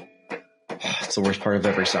 It's the worst part of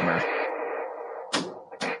every summer.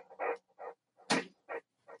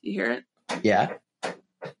 You hear it? Yeah.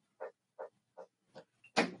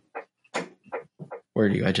 Where are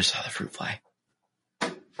you? I just saw the fruit fly.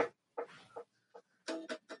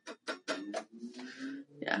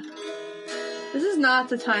 Yeah. This is not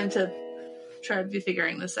the time to try to be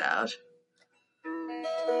figuring this out.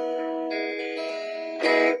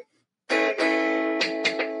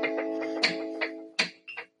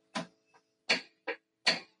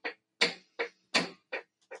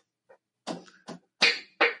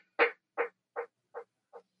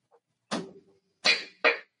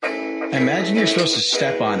 I imagine you're supposed to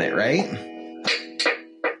step on it, right?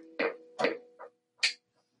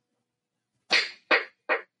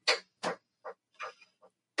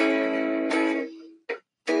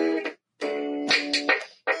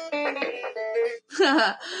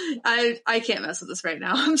 I can't mess with this right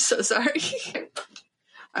now. I'm so sorry.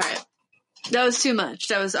 All right. That was too much.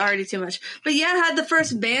 That was already too much. But yeah, I had the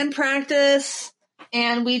first band practice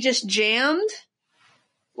and we just jammed.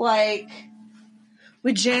 We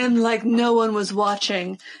jammed like no one was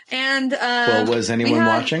watching. And well, was anyone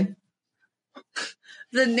watching?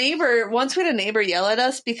 The neighbor, once we had a neighbor yell at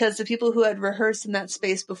us because the people who had rehearsed in that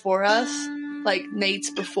space before us, like nights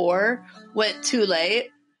before, went too late.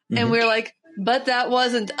 Mm-hmm. And we were like, but that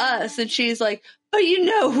wasn't us. And she's like, but you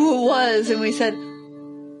know who it was. And we said,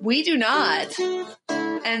 we do not.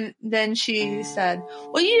 And then she said,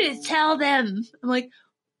 well, you need to tell them. I'm like,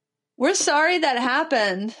 we're sorry that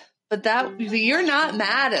happened, but you're not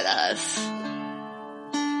mad at us.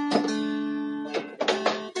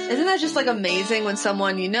 Isn't that just like amazing when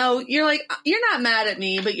someone, you're like, you're not mad at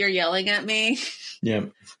me, but you're yelling at me. Yeah.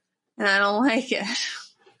 And I don't like it.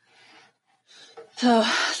 So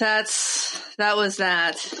that was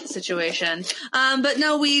that situation. But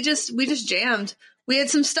no, we just jammed. We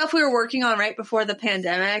had some stuff we were working on right before the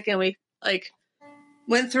pandemic, and we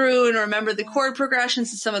went through and remembered the chord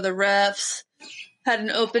progressions and some of the riffs. Had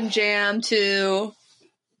an open jam too,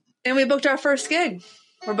 and we booked our first gig.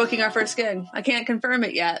 We're booking our first gig. I can't confirm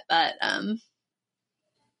it yet, but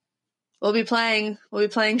we'll be playing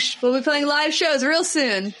live shows real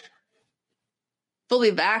soon.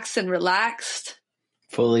 Fully vaxxed and relaxed.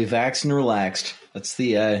 Fully vaxxed and relaxed. That's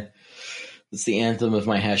the anthem of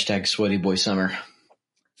my hashtag sweaty boy summer.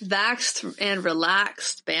 Vaxxed and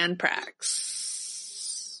relaxed band pracs.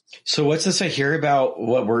 So what's this I hear about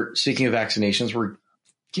what we're, speaking of vaccinations, we're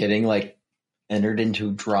getting entered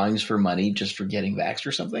into drawings for money just for getting vaxxed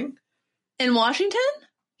or something? In Washington?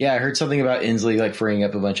 Yeah, I heard something about Inslee freeing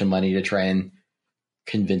up a bunch of money to try and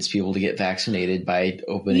convince people to get vaccinated by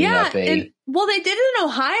opening up a... Well, they did it in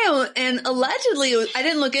Ohio, and allegedly, I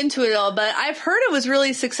didn't look into it all, but I've heard it was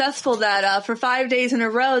really successful that for 5 days in a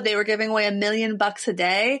row, they were giving away $1 million a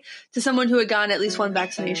day to someone who had gotten at least one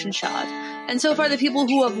vaccination shot. And so far, the people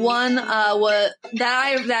who have won, that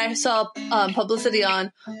I saw publicity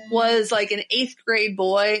on was an 8th grade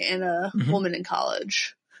boy and a woman in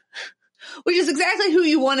college, which is exactly who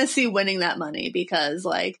you want to see winning that money because,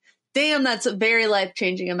 damn, that's a very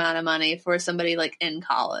life-changing amount of money for somebody in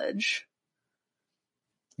college.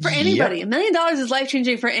 For anybody. Yep. $1 million is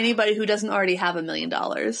life-changing for anybody who doesn't already have $1 million.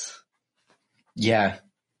 Yeah.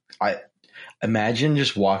 I imagine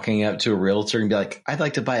just walking up to a realtor and be like, I'd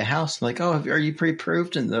like to buy a house. I'm like, oh, are you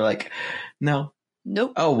pre-approved? And they're like, no.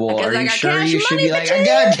 Nope. Oh, well, are you sure you should be like, I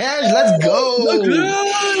got cash. Let's go.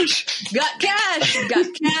 Got cash. Got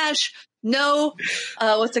cash. No,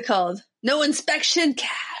 what's it called? No inspection.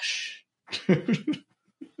 Cash.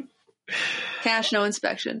 Cash, no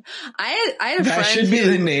inspection. I had a friend. That should be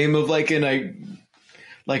the name of a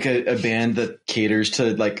band that caters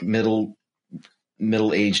to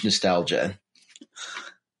middle-aged nostalgia.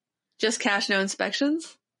 Just cash, no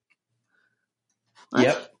inspections? What?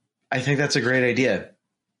 Yep. I think that's a great idea.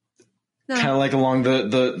 No. Kind of along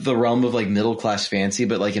the realm of middle class fancy,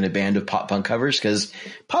 but in a band of pop punk covers, because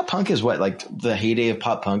pop punk is what the heyday of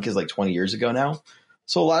pop punk is 20 years ago now.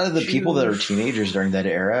 So a lot of the people that are teenagers during that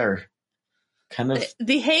era are kind of.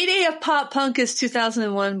 The heyday of pop punk is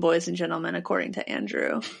 2001, boys and gentlemen, according to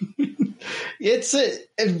Andrew.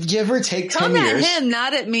 If you ever take 10 Come years. at him,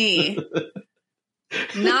 not at me.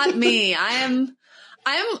 Not me. I'm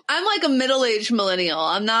like a middle-aged millennial.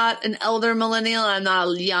 I'm not an elder millennial. I'm not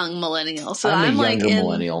a young millennial. So I'm a like younger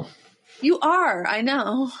millennial. You are. I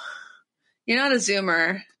know. You're not a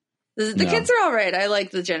Zoomer. The No. kids are all right. I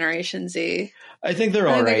like the Generation Z. I think they're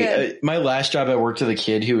all right. My last job, I worked with a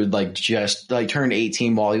kid who would like just like turned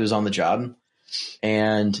 18 while he was on the job.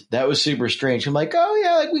 And that was super strange. I'm like, oh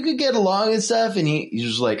yeah, like we could get along and stuff. And he's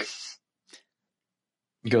just like,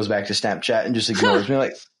 he goes back to Snapchat and just ignores me.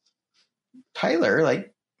 Like, Tyler,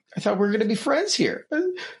 like, I thought we were going to be friends here.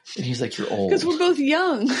 And he's like, you're old. Because we're both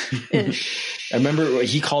young. I remember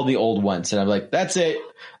he called me old once and I'm like, that's it.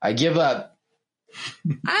 I give up.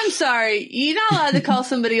 I'm sorry. You're not allowed to call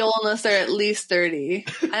somebody old unless they're at least 30.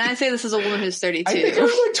 And I say this as a woman who's 32. I think I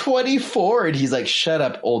was like 24 and he's like, shut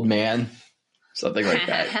up, old man. Something like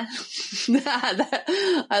that.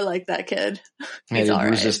 I like that kid. I didn't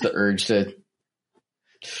resist the urge to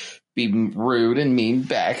be rude and mean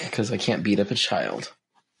back because I can't beat up a child.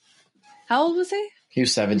 How old was he? He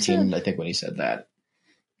was 17, I think, when he said that.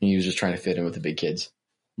 He was just trying to fit in with the big kids.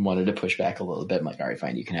 Wanted to push back a little bit. I'm like, all right,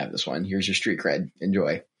 fine, you can have this one. Here's your street cred.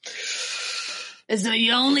 Enjoy. So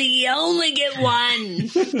you only get one.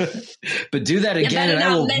 But do that again and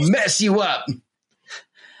I will mess you up.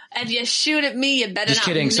 If you shoot at me, you better just not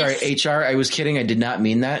kidding. miss. Sorry, HR. I was kidding. I did not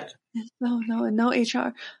mean that. No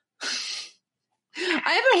HR. I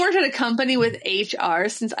haven't worked at a company with HR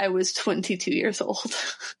since I was 22 years old.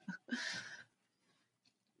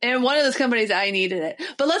 And one of those companies, I needed it.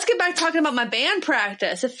 But let's get back talking about my band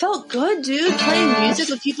practice. It felt good, dude, playing music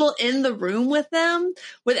with people in the room with them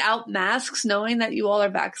without masks, knowing that you all are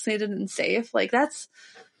vaccinated and safe. Like, that's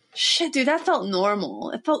shit, dude, that felt normal.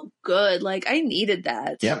 It felt good. Like, I needed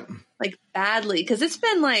that. Yep. Like, badly. Because it's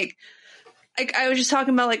been like I was just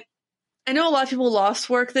talking about, like, I know a lot of people lost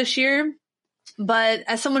work this year, but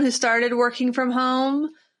as someone who started working from home,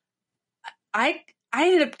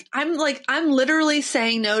 I'm literally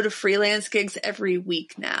saying no to freelance gigs every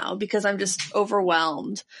week now because I'm just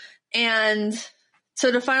overwhelmed. And so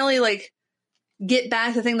to finally like get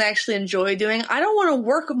back to the thing that I actually enjoy doing, I don't want to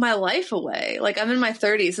work my life away. Like, I'm in my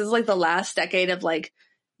 30s. This is like the last decade of like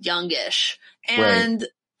youngish. And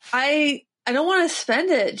right. I don't want to spend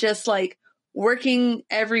it just like working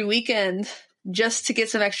every weekend just to get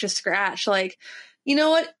some extra scratch. Like, you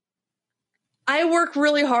know what? I work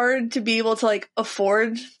really hard to be able to like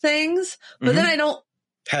afford things, but then I don't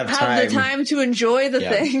have the time to enjoy the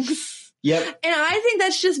things. Yep. And I think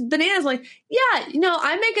that's just bananas. Like, yeah, you know,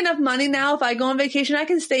 I make enough money now. If I go on vacation, I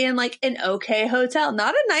can stay in like an okay hotel,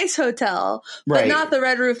 not a nice hotel, but not the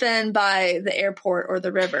Red Roof Inn by the airport or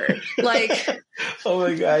the river. Like, oh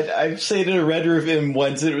my God. I've stayed in a Red Roof Inn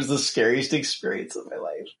once. It was the scariest experience of my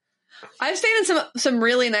life. I've stayed in some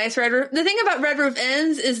really nice Red Roof. The thing about Red Roof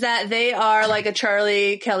Inns is that they are like a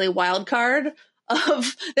Charlie Kelly wild card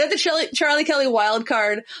they're the Charlie Kelly wild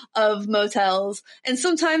card of motels. And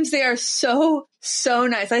sometimes they are so, so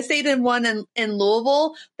nice. I stayed in one in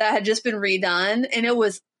Louisville that had just been redone and it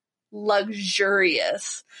was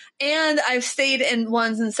luxurious. And I've stayed in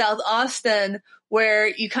ones in South Austin where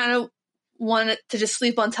you kind of want to just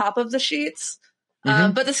sleep on top of the sheets.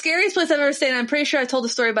 But the scariest place I've ever stayed, and I'm pretty sure I told the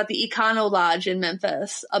story about the Econo Lodge in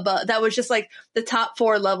Memphis. That was just like the top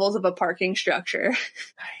 4 levels of a parking structure.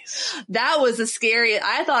 Nice. That was the scariest.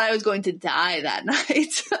 I thought I was going to die that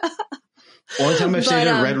night. Only time I've stayed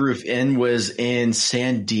at Red Roof Inn was in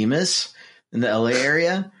San Dimas in the LA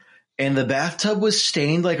area, and the bathtub was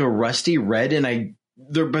stained like a rusty red,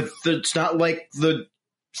 but it's not like the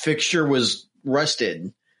fixture was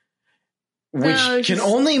rusted, which can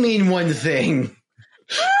only mean one thing.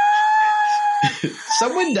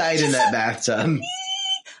 Someone died in that bathtub.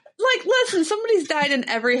 Like, listen, somebody's died in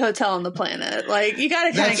every hotel on the planet. Like, you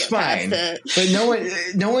gotta kind of get past it. But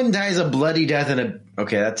no one dies a bloody death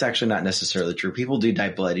okay, that's actually not necessarily true. People do die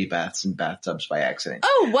bloody baths in bathtubs by accident.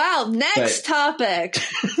 Oh, wow. Next topic.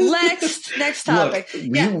 Next topic.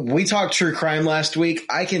 Look, we talked true crime last week.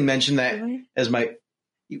 I can mention that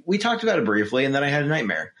we talked about it briefly, and then I had a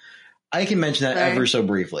nightmare. I can mention that ever so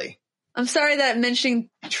briefly. I'm sorry that mentioning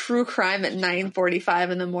true crime at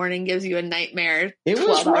 9:45 in the morning gives you a nightmare. It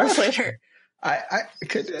 12 hours later. I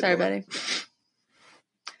could. Sorry, buddy.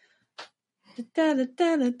 I'm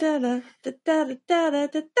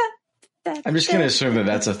just going to assume that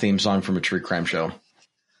that's a theme song from a true crime show.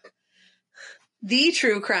 The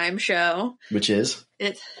True Crime Show. Which is?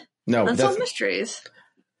 Unsolved Mysteries.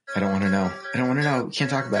 I don't want to know. We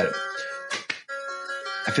can't talk about it.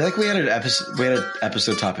 I feel like we had an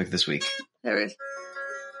episode topic this week. There it is.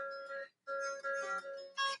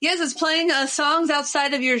 Yes, it's playing songs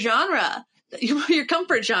outside of your genre, your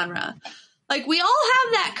comfort genre. Like, we all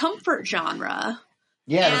have that comfort genre.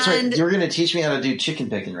 Yeah, that's right. You were going to teach me how to do chicken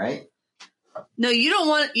picking, right? No, you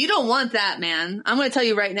don't want that, man. I'm going to tell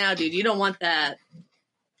you right now, dude. You don't want that.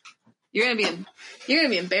 You're going to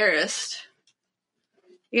be embarrassed.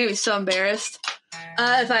 You're going to be so embarrassed.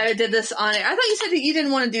 If I did this on air. I thought you said that you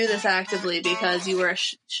didn't want to do this actively because you were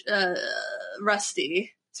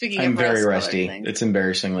rusty. I'm very rusty. It's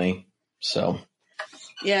embarrassingly so.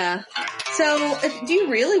 Yeah. So, do you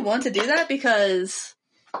really want to do that? Because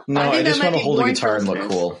no, I just want to hold a guitar and look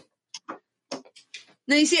cool.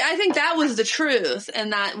 No, you see, I think that was the truth,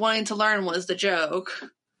 and that wanting to learn was the joke.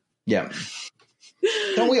 Yeah.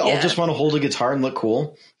 Don't we all just want to hold a guitar and look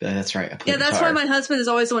cool? Yeah, that's right. Yeah, that's why my husband is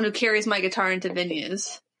always the one who carries my guitar into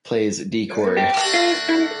venues. Plays D chord.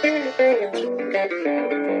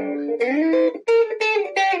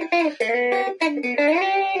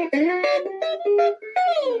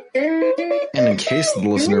 And in case the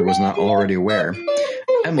listener was not already aware,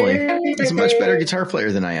 Emily is a much better guitar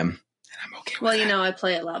player than I am. And I'm okay with that. I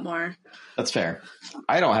play it a lot more. That's fair.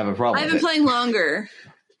 I don't have a problem. I've been playing longer.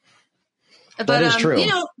 But, that is true.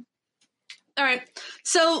 All right.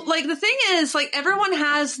 So, like, the thing is, like, everyone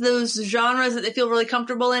has those genres that they feel really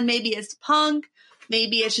comfortable in. Maybe it's punk.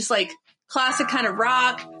 Maybe it's just, like, classic kind of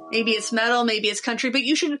rock. Maybe it's metal. Maybe it's country. But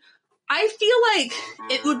I feel like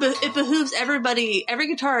it behooves everybody,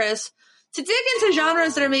 every guitarist, to dig into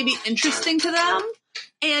genres that are maybe interesting to them.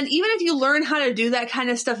 And even if you learn how to do that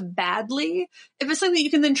kind of stuff badly, if it's something that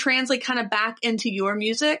you can then translate kind of back into your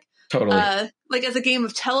music, totally. Like as a game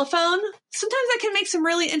of telephone, sometimes that can make some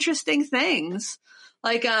really interesting things.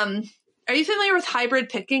 Like, are you familiar with hybrid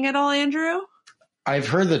picking at all, Andrew? I've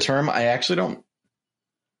heard the term. I actually don't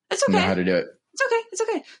know how to do it. It's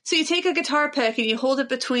okay. So you take a guitar pick and you hold it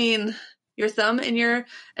between your thumb and your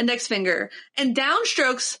index finger, and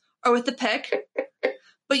downstrokes are with the pick,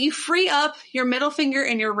 but you free up your middle finger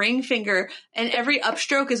and your ring finger, and every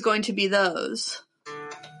upstroke is going to be those.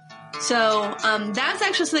 So that's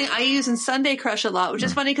actually something I use in Sunday Crush a lot, which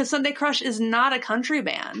is funny because Sunday Crush is not a country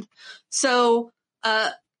band. So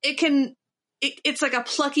it's like a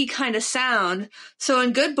plucky kind of sound. So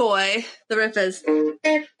in Good Boy, the riff is.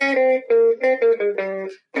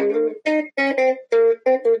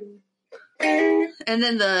 And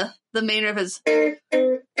then the main riff is.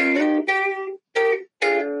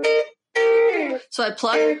 So I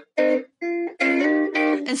pluck.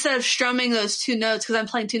 Instead of strumming those two notes, because I'm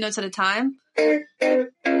playing two notes at a time. Oh yeah,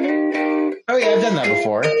 I've done that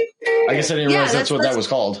before. I guess I didn't realize that's what that was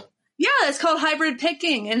called. Yeah, it's called hybrid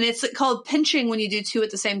picking, and it's called pinching when you do two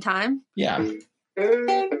at the same time. Yeah.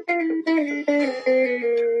 And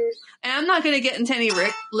I'm not going to get into any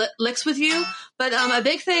licks with you, but a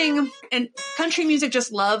big thing, and country music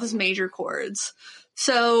just loves major chords.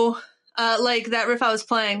 So, like that riff I was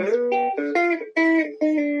playing,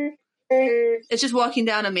 it's just walking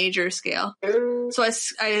down a major scale. So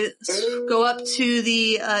I go up to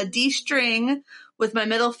the D string with my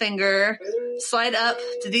middle finger, slide up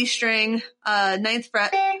to D string, 9th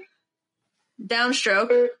fret,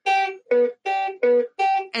 downstroke,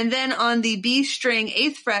 and then on the B string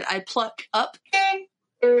 8th fret, I pluck up.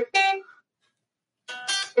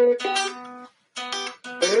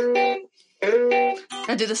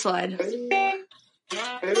 I do the slide.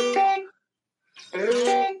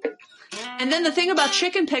 And then the thing about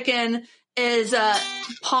chicken picking is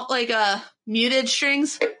muted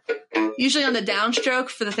strings, usually on the downstroke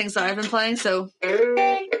for the things that I've been playing. So.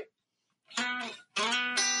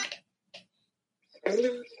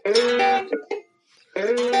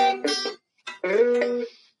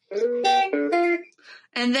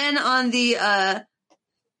 And then on the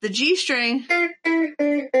G string,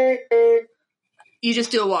 you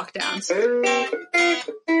just do a walk down.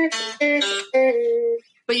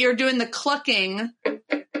 But you're doing the clucking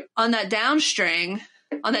on that down string,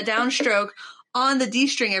 on that downstroke, on the D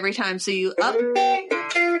string every time. So you up.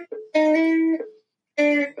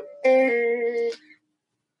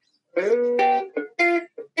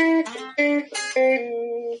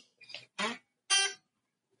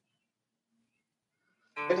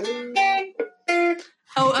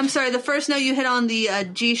 Oh, I'm sorry. The first note you hit on the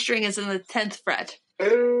G string is in the 10th fret.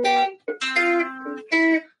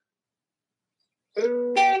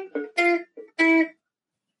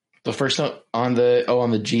 The first note on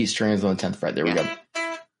the G string is on the 10th fret. There we go.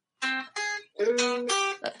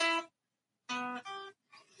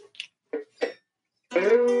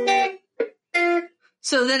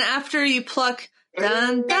 So then after you pluck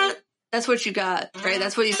dun, dun, That's what you got, right?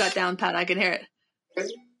 That's what you got down pat. I can hear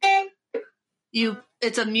it.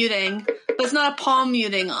 It's a muting, but it's not a palm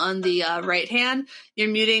muting on the right hand. You're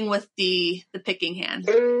muting with the picking hand.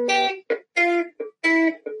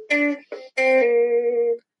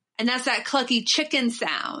 And that's that clucky chicken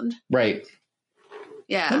sound. Right.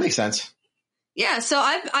 Yeah. That makes sense. Yeah, so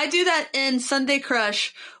I do that in Sunday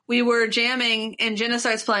Crush. We were jamming and Jenna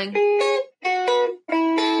starts playing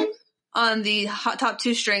on the top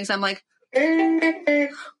 2 strings. I'm like,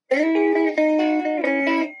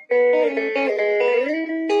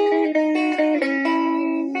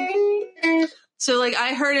 so like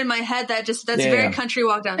I heard in my head that's very country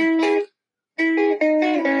walk down.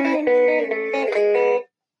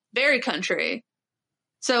 Very country.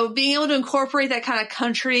 So being able to incorporate that kind of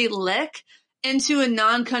country lick into a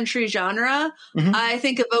non-country genre, I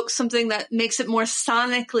think evokes something that makes it more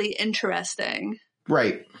sonically interesting.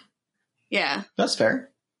 Right. Yeah. That's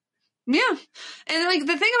fair. Yeah. And like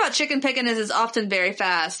the thing about chicken picking is it's often very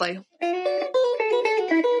fast. Like,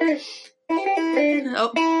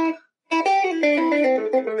 oh.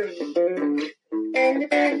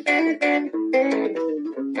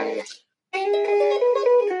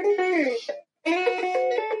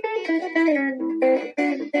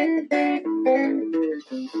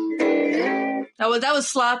 That was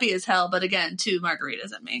sloppy as hell, but again, 2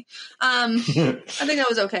 margaritas at me. I think that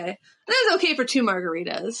was okay. That was okay for 2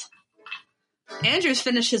 margaritas. Andrew's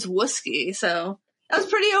finished his whiskey, so that was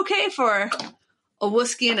pretty okay for a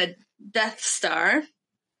whiskey and a Death Star.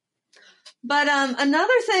 But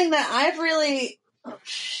another thing that I've really...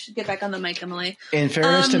 get back on the mic, Emily. In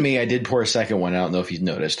fairness to me, I did pour a second one. I don't know if you've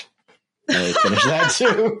noticed. I finished that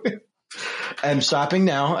too. I'm stopping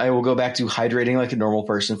now. I will go back to hydrating like a normal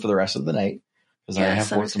person for the rest of the night because I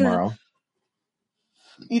have work tomorrow.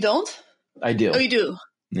 You don't? I do. Oh, you do?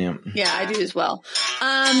 Yeah. Yeah, I do as well.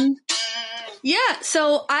 Yeah,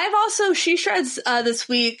 so I've also, She Shreds this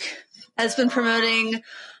week has been promoting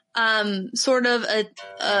sort of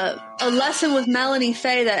a lesson with Melanie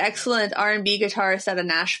Faye, that excellent R&B guitarist out of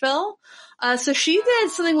Nashville. So she did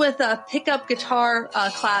something with pickup guitar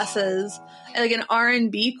classes, like an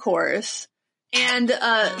R&B course. And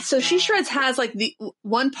so She Shreds has like the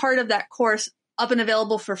one part of that course up and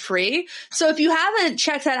available for free. So if you haven't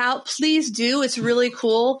checked that out, please do. It's really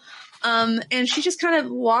cool. And she just kind of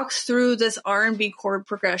walks through this R&B chord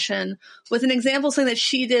progression with an example of something that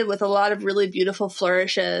she did with a lot of really beautiful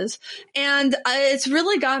flourishes. And it's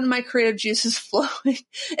really gotten my creative juices flowing.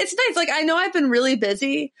 It's nice. Like, I know I've been really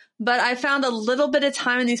busy, but I found a little bit of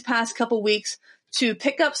time in these past couple weeks to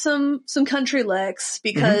pick up some country licks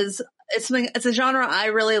because it's a genre I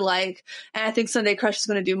really like. And I think Sunday Crush is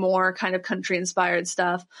going to do more kind of country inspired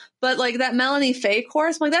stuff. But like that Melanie Faye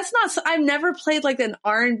course, I'm like, I've never played like an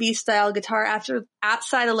R&B style guitar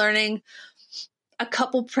outside of learning a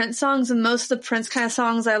couple Prince songs. And most of the Prince kind of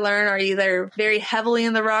songs I learn are either very heavily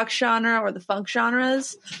in the rock genre or the funk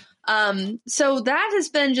genres. So that has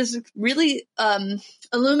been just really,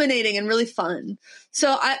 illuminating and really fun.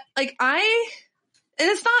 So I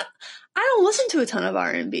don't listen to a ton of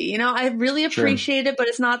R&B. You know, I really appreciate it, but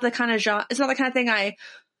it's not the kind of genre. It's not the kind of thing I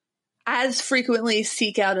as frequently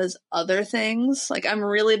seek out as other things. Like, I'm a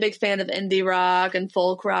really big fan of indie rock and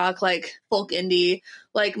folk rock, like folk indie.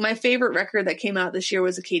 Like, my favorite record that came out this year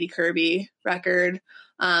was a Katy Kirby record,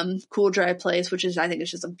 Cool Dry Place, which is, I think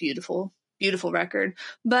it's just a beautiful, beautiful record.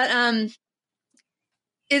 But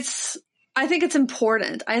I think it's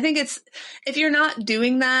important. I think if you're not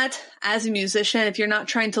doing that as a musician, if you're not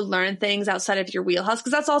trying to learn things outside of your wheelhouse,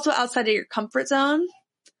 because that's also outside of your comfort zone,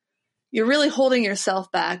 you're really holding yourself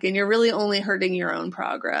back and you're really only hurting your own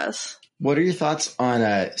progress. What are your thoughts on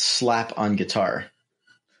a slap on guitar?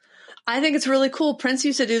 I think it's really cool. Prince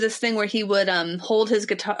used to do this thing where he would hold his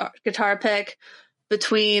guitar pick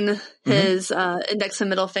between his index and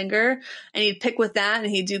middle finger, and he'd pick with that, and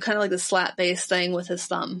he'd do kind of like the slap bass thing with his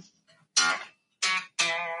thumb.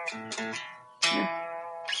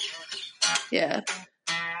 Yeah.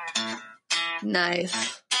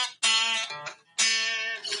 Nice.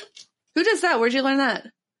 Who does that? Where'd you learn that?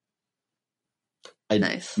 I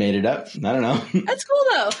made it up. I don't know. That's cool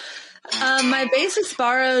though. My bassist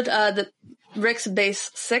borrowed the Rick's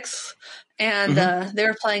Bass 6, and they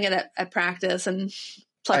were playing it at practice and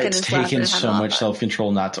plucking and slapping. It's taken so much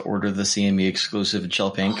self-control not to order the CME exclusive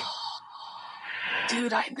Shell Pink.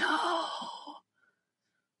 Dude, I know.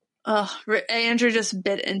 Oh, Andrew just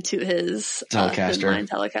bit into his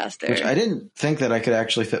Telecaster, which I didn't think that I could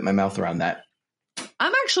actually fit my mouth around that.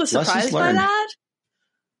 I'm actually surprised by that.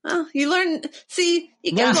 Oh, you learn. See,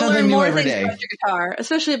 you gotta learn more things about your guitar,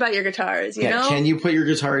 especially about your guitars. You know, can you put your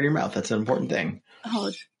guitar in your mouth? That's an important thing.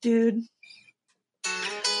 Oh, dude.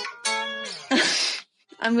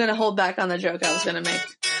 I'm going to hold back on the joke I was going to make.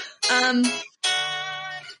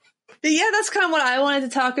 But yeah, that's kind of what I wanted to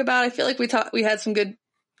talk about. I feel like we had some good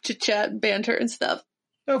chit chat, banter, and stuff.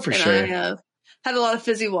 Oh, for and sure. I had a lot of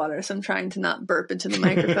fizzy water, so I'm trying to not burp into the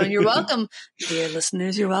microphone. You're welcome, dear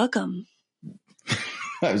listeners. You're welcome.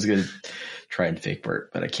 I was going to try and fake burp,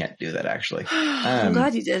 but I can't do that actually. I'm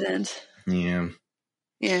glad you didn't. Yeah.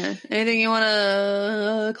 Yeah. Anything you want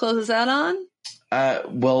to close us out on?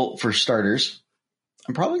 Well, for starters,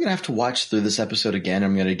 I'm probably going to have to watch through this episode again.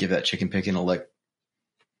 I'm going to give that chicken pickin'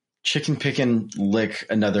 lick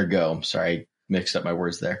another go. Sorry, I mixed up my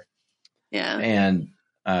words there. Yeah. And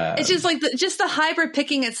it's just like the hybrid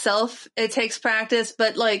picking itself, it takes practice,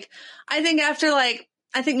 but like I think after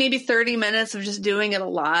maybe 30 minutes of just doing it a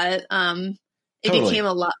lot,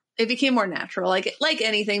 it became more natural, like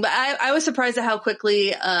anything. But I was surprised at how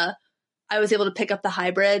quickly I was able to pick up the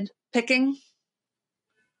hybrid picking.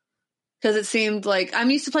 Because it seemed like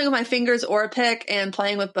I'm used to playing with my fingers or a pick, and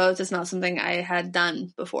playing with both is not something I had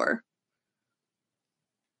done before.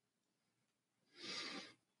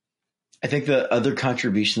 I think the other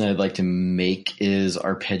contribution that I'd like to make is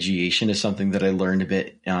arpeggiation is something that I learned a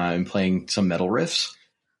bit in playing some metal riffs.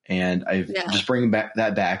 And I've just bringing that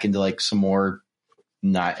back into like some more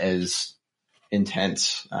not as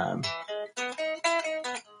intense.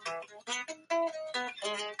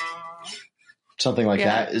 Something like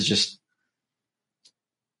that is just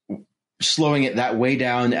slowing it that way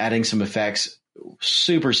down, adding some effects,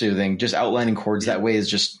 super soothing. Just outlining chords that way is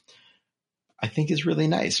just, I think, is really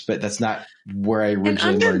nice. But that's not where I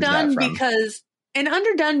originally learned that from.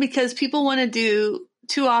 Underdone because people want to do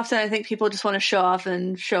too often. I think people just want to show off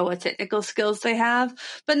and show what technical skills they have,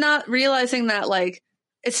 but not realizing that like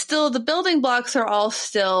it's still the building blocks are all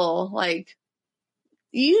still like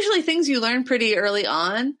usually things you learn pretty early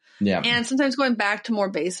on. Yeah, and sometimes going back to more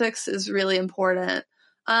basics is really important.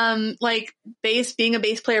 Like being a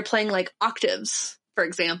bass player playing like octaves, for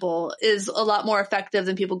example, is a lot more effective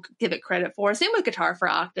than people give it credit for. Same with guitar for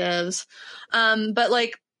octaves. But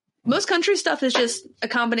like most country stuff is just a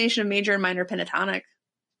combination of major and minor pentatonic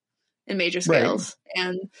and major scales.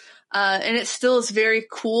 Right. And it still is very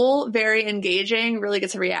cool, very engaging, really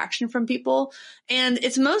gets a reaction from people. And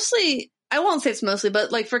it's mostly, I won't say it's mostly,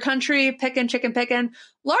 but like for country chicken pickin',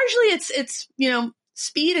 largely it's,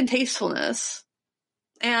 speed and tastefulness.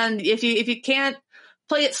 And if you can't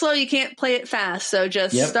play it slow, you can't play it fast. So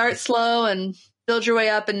just start slow and build your way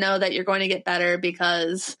up and know that you're going to get better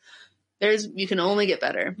because you can only get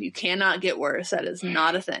better. You cannot get worse. That is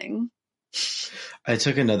not a thing. I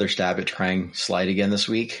took another stab at trying slide again this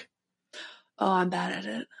week. Oh, I'm bad at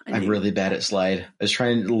it. I'm really bad at slide. I was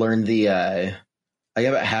trying to learn I got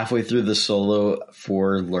about halfway through the solo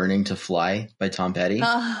for Learning to Fly by Tom Petty,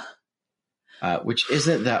 which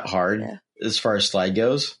isn't that hard as far as slide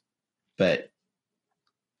goes, but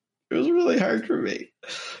it was really hard for me.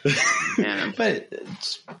 But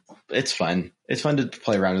it's fun. It's fun to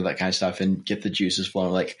play around with that kind of stuff and get the juices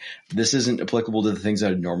flowing. Like this isn't applicable to the things I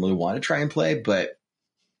would normally want to try and play, but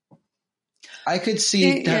I could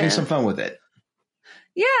see having some fun with it.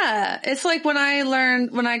 Yeah, it's like when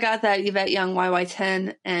I got that Yvette Young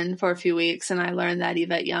YY10 and for a few weeks, and I learned that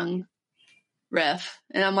Yvette Young riff,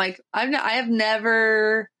 and I'm like, I have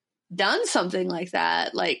never done something like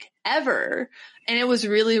that, like ever, and it was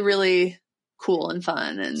really, really cool and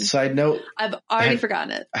fun. And side note, I've already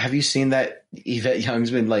forgotten it. Have you seen that Yvette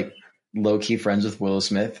Young's been like low key friends with Willow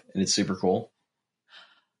Smith, and it's super cool.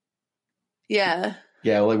 Yeah.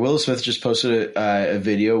 Yeah, like Willow Smith just posted a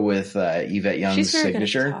video with Yvette Young's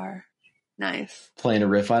signature. Nice. Playing a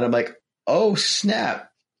riff on it. I'm like, oh,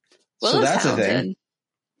 snap. Willow's so that's talented. A thing.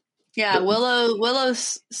 Yeah,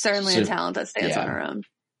 Willow's certainly a talent that stands on her own.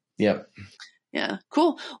 Yep. Yeah,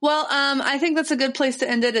 cool. Well, I think that's a good place to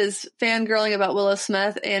end it is fangirling about Willow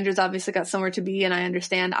Smith. Andrew's obviously got somewhere to be, and I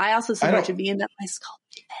understand. I also somewhere to be in that place called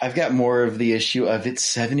I've got more of the issue of it's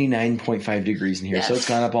 79.5 degrees in here, so it's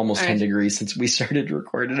gone up almost 10 degrees since we started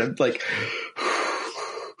recording. I'm like,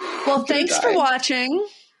 well, thanks for watching.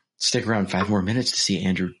 Stick around 5 more minutes to see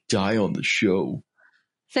Andrew die on the show.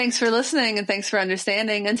 Thanks for listening and thanks for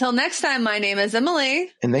understanding. Until next time, my name is Emily.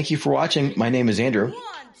 And thank you for watching. My name is Andrew. 1,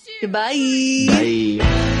 2, Goodbye.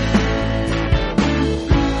 Bye.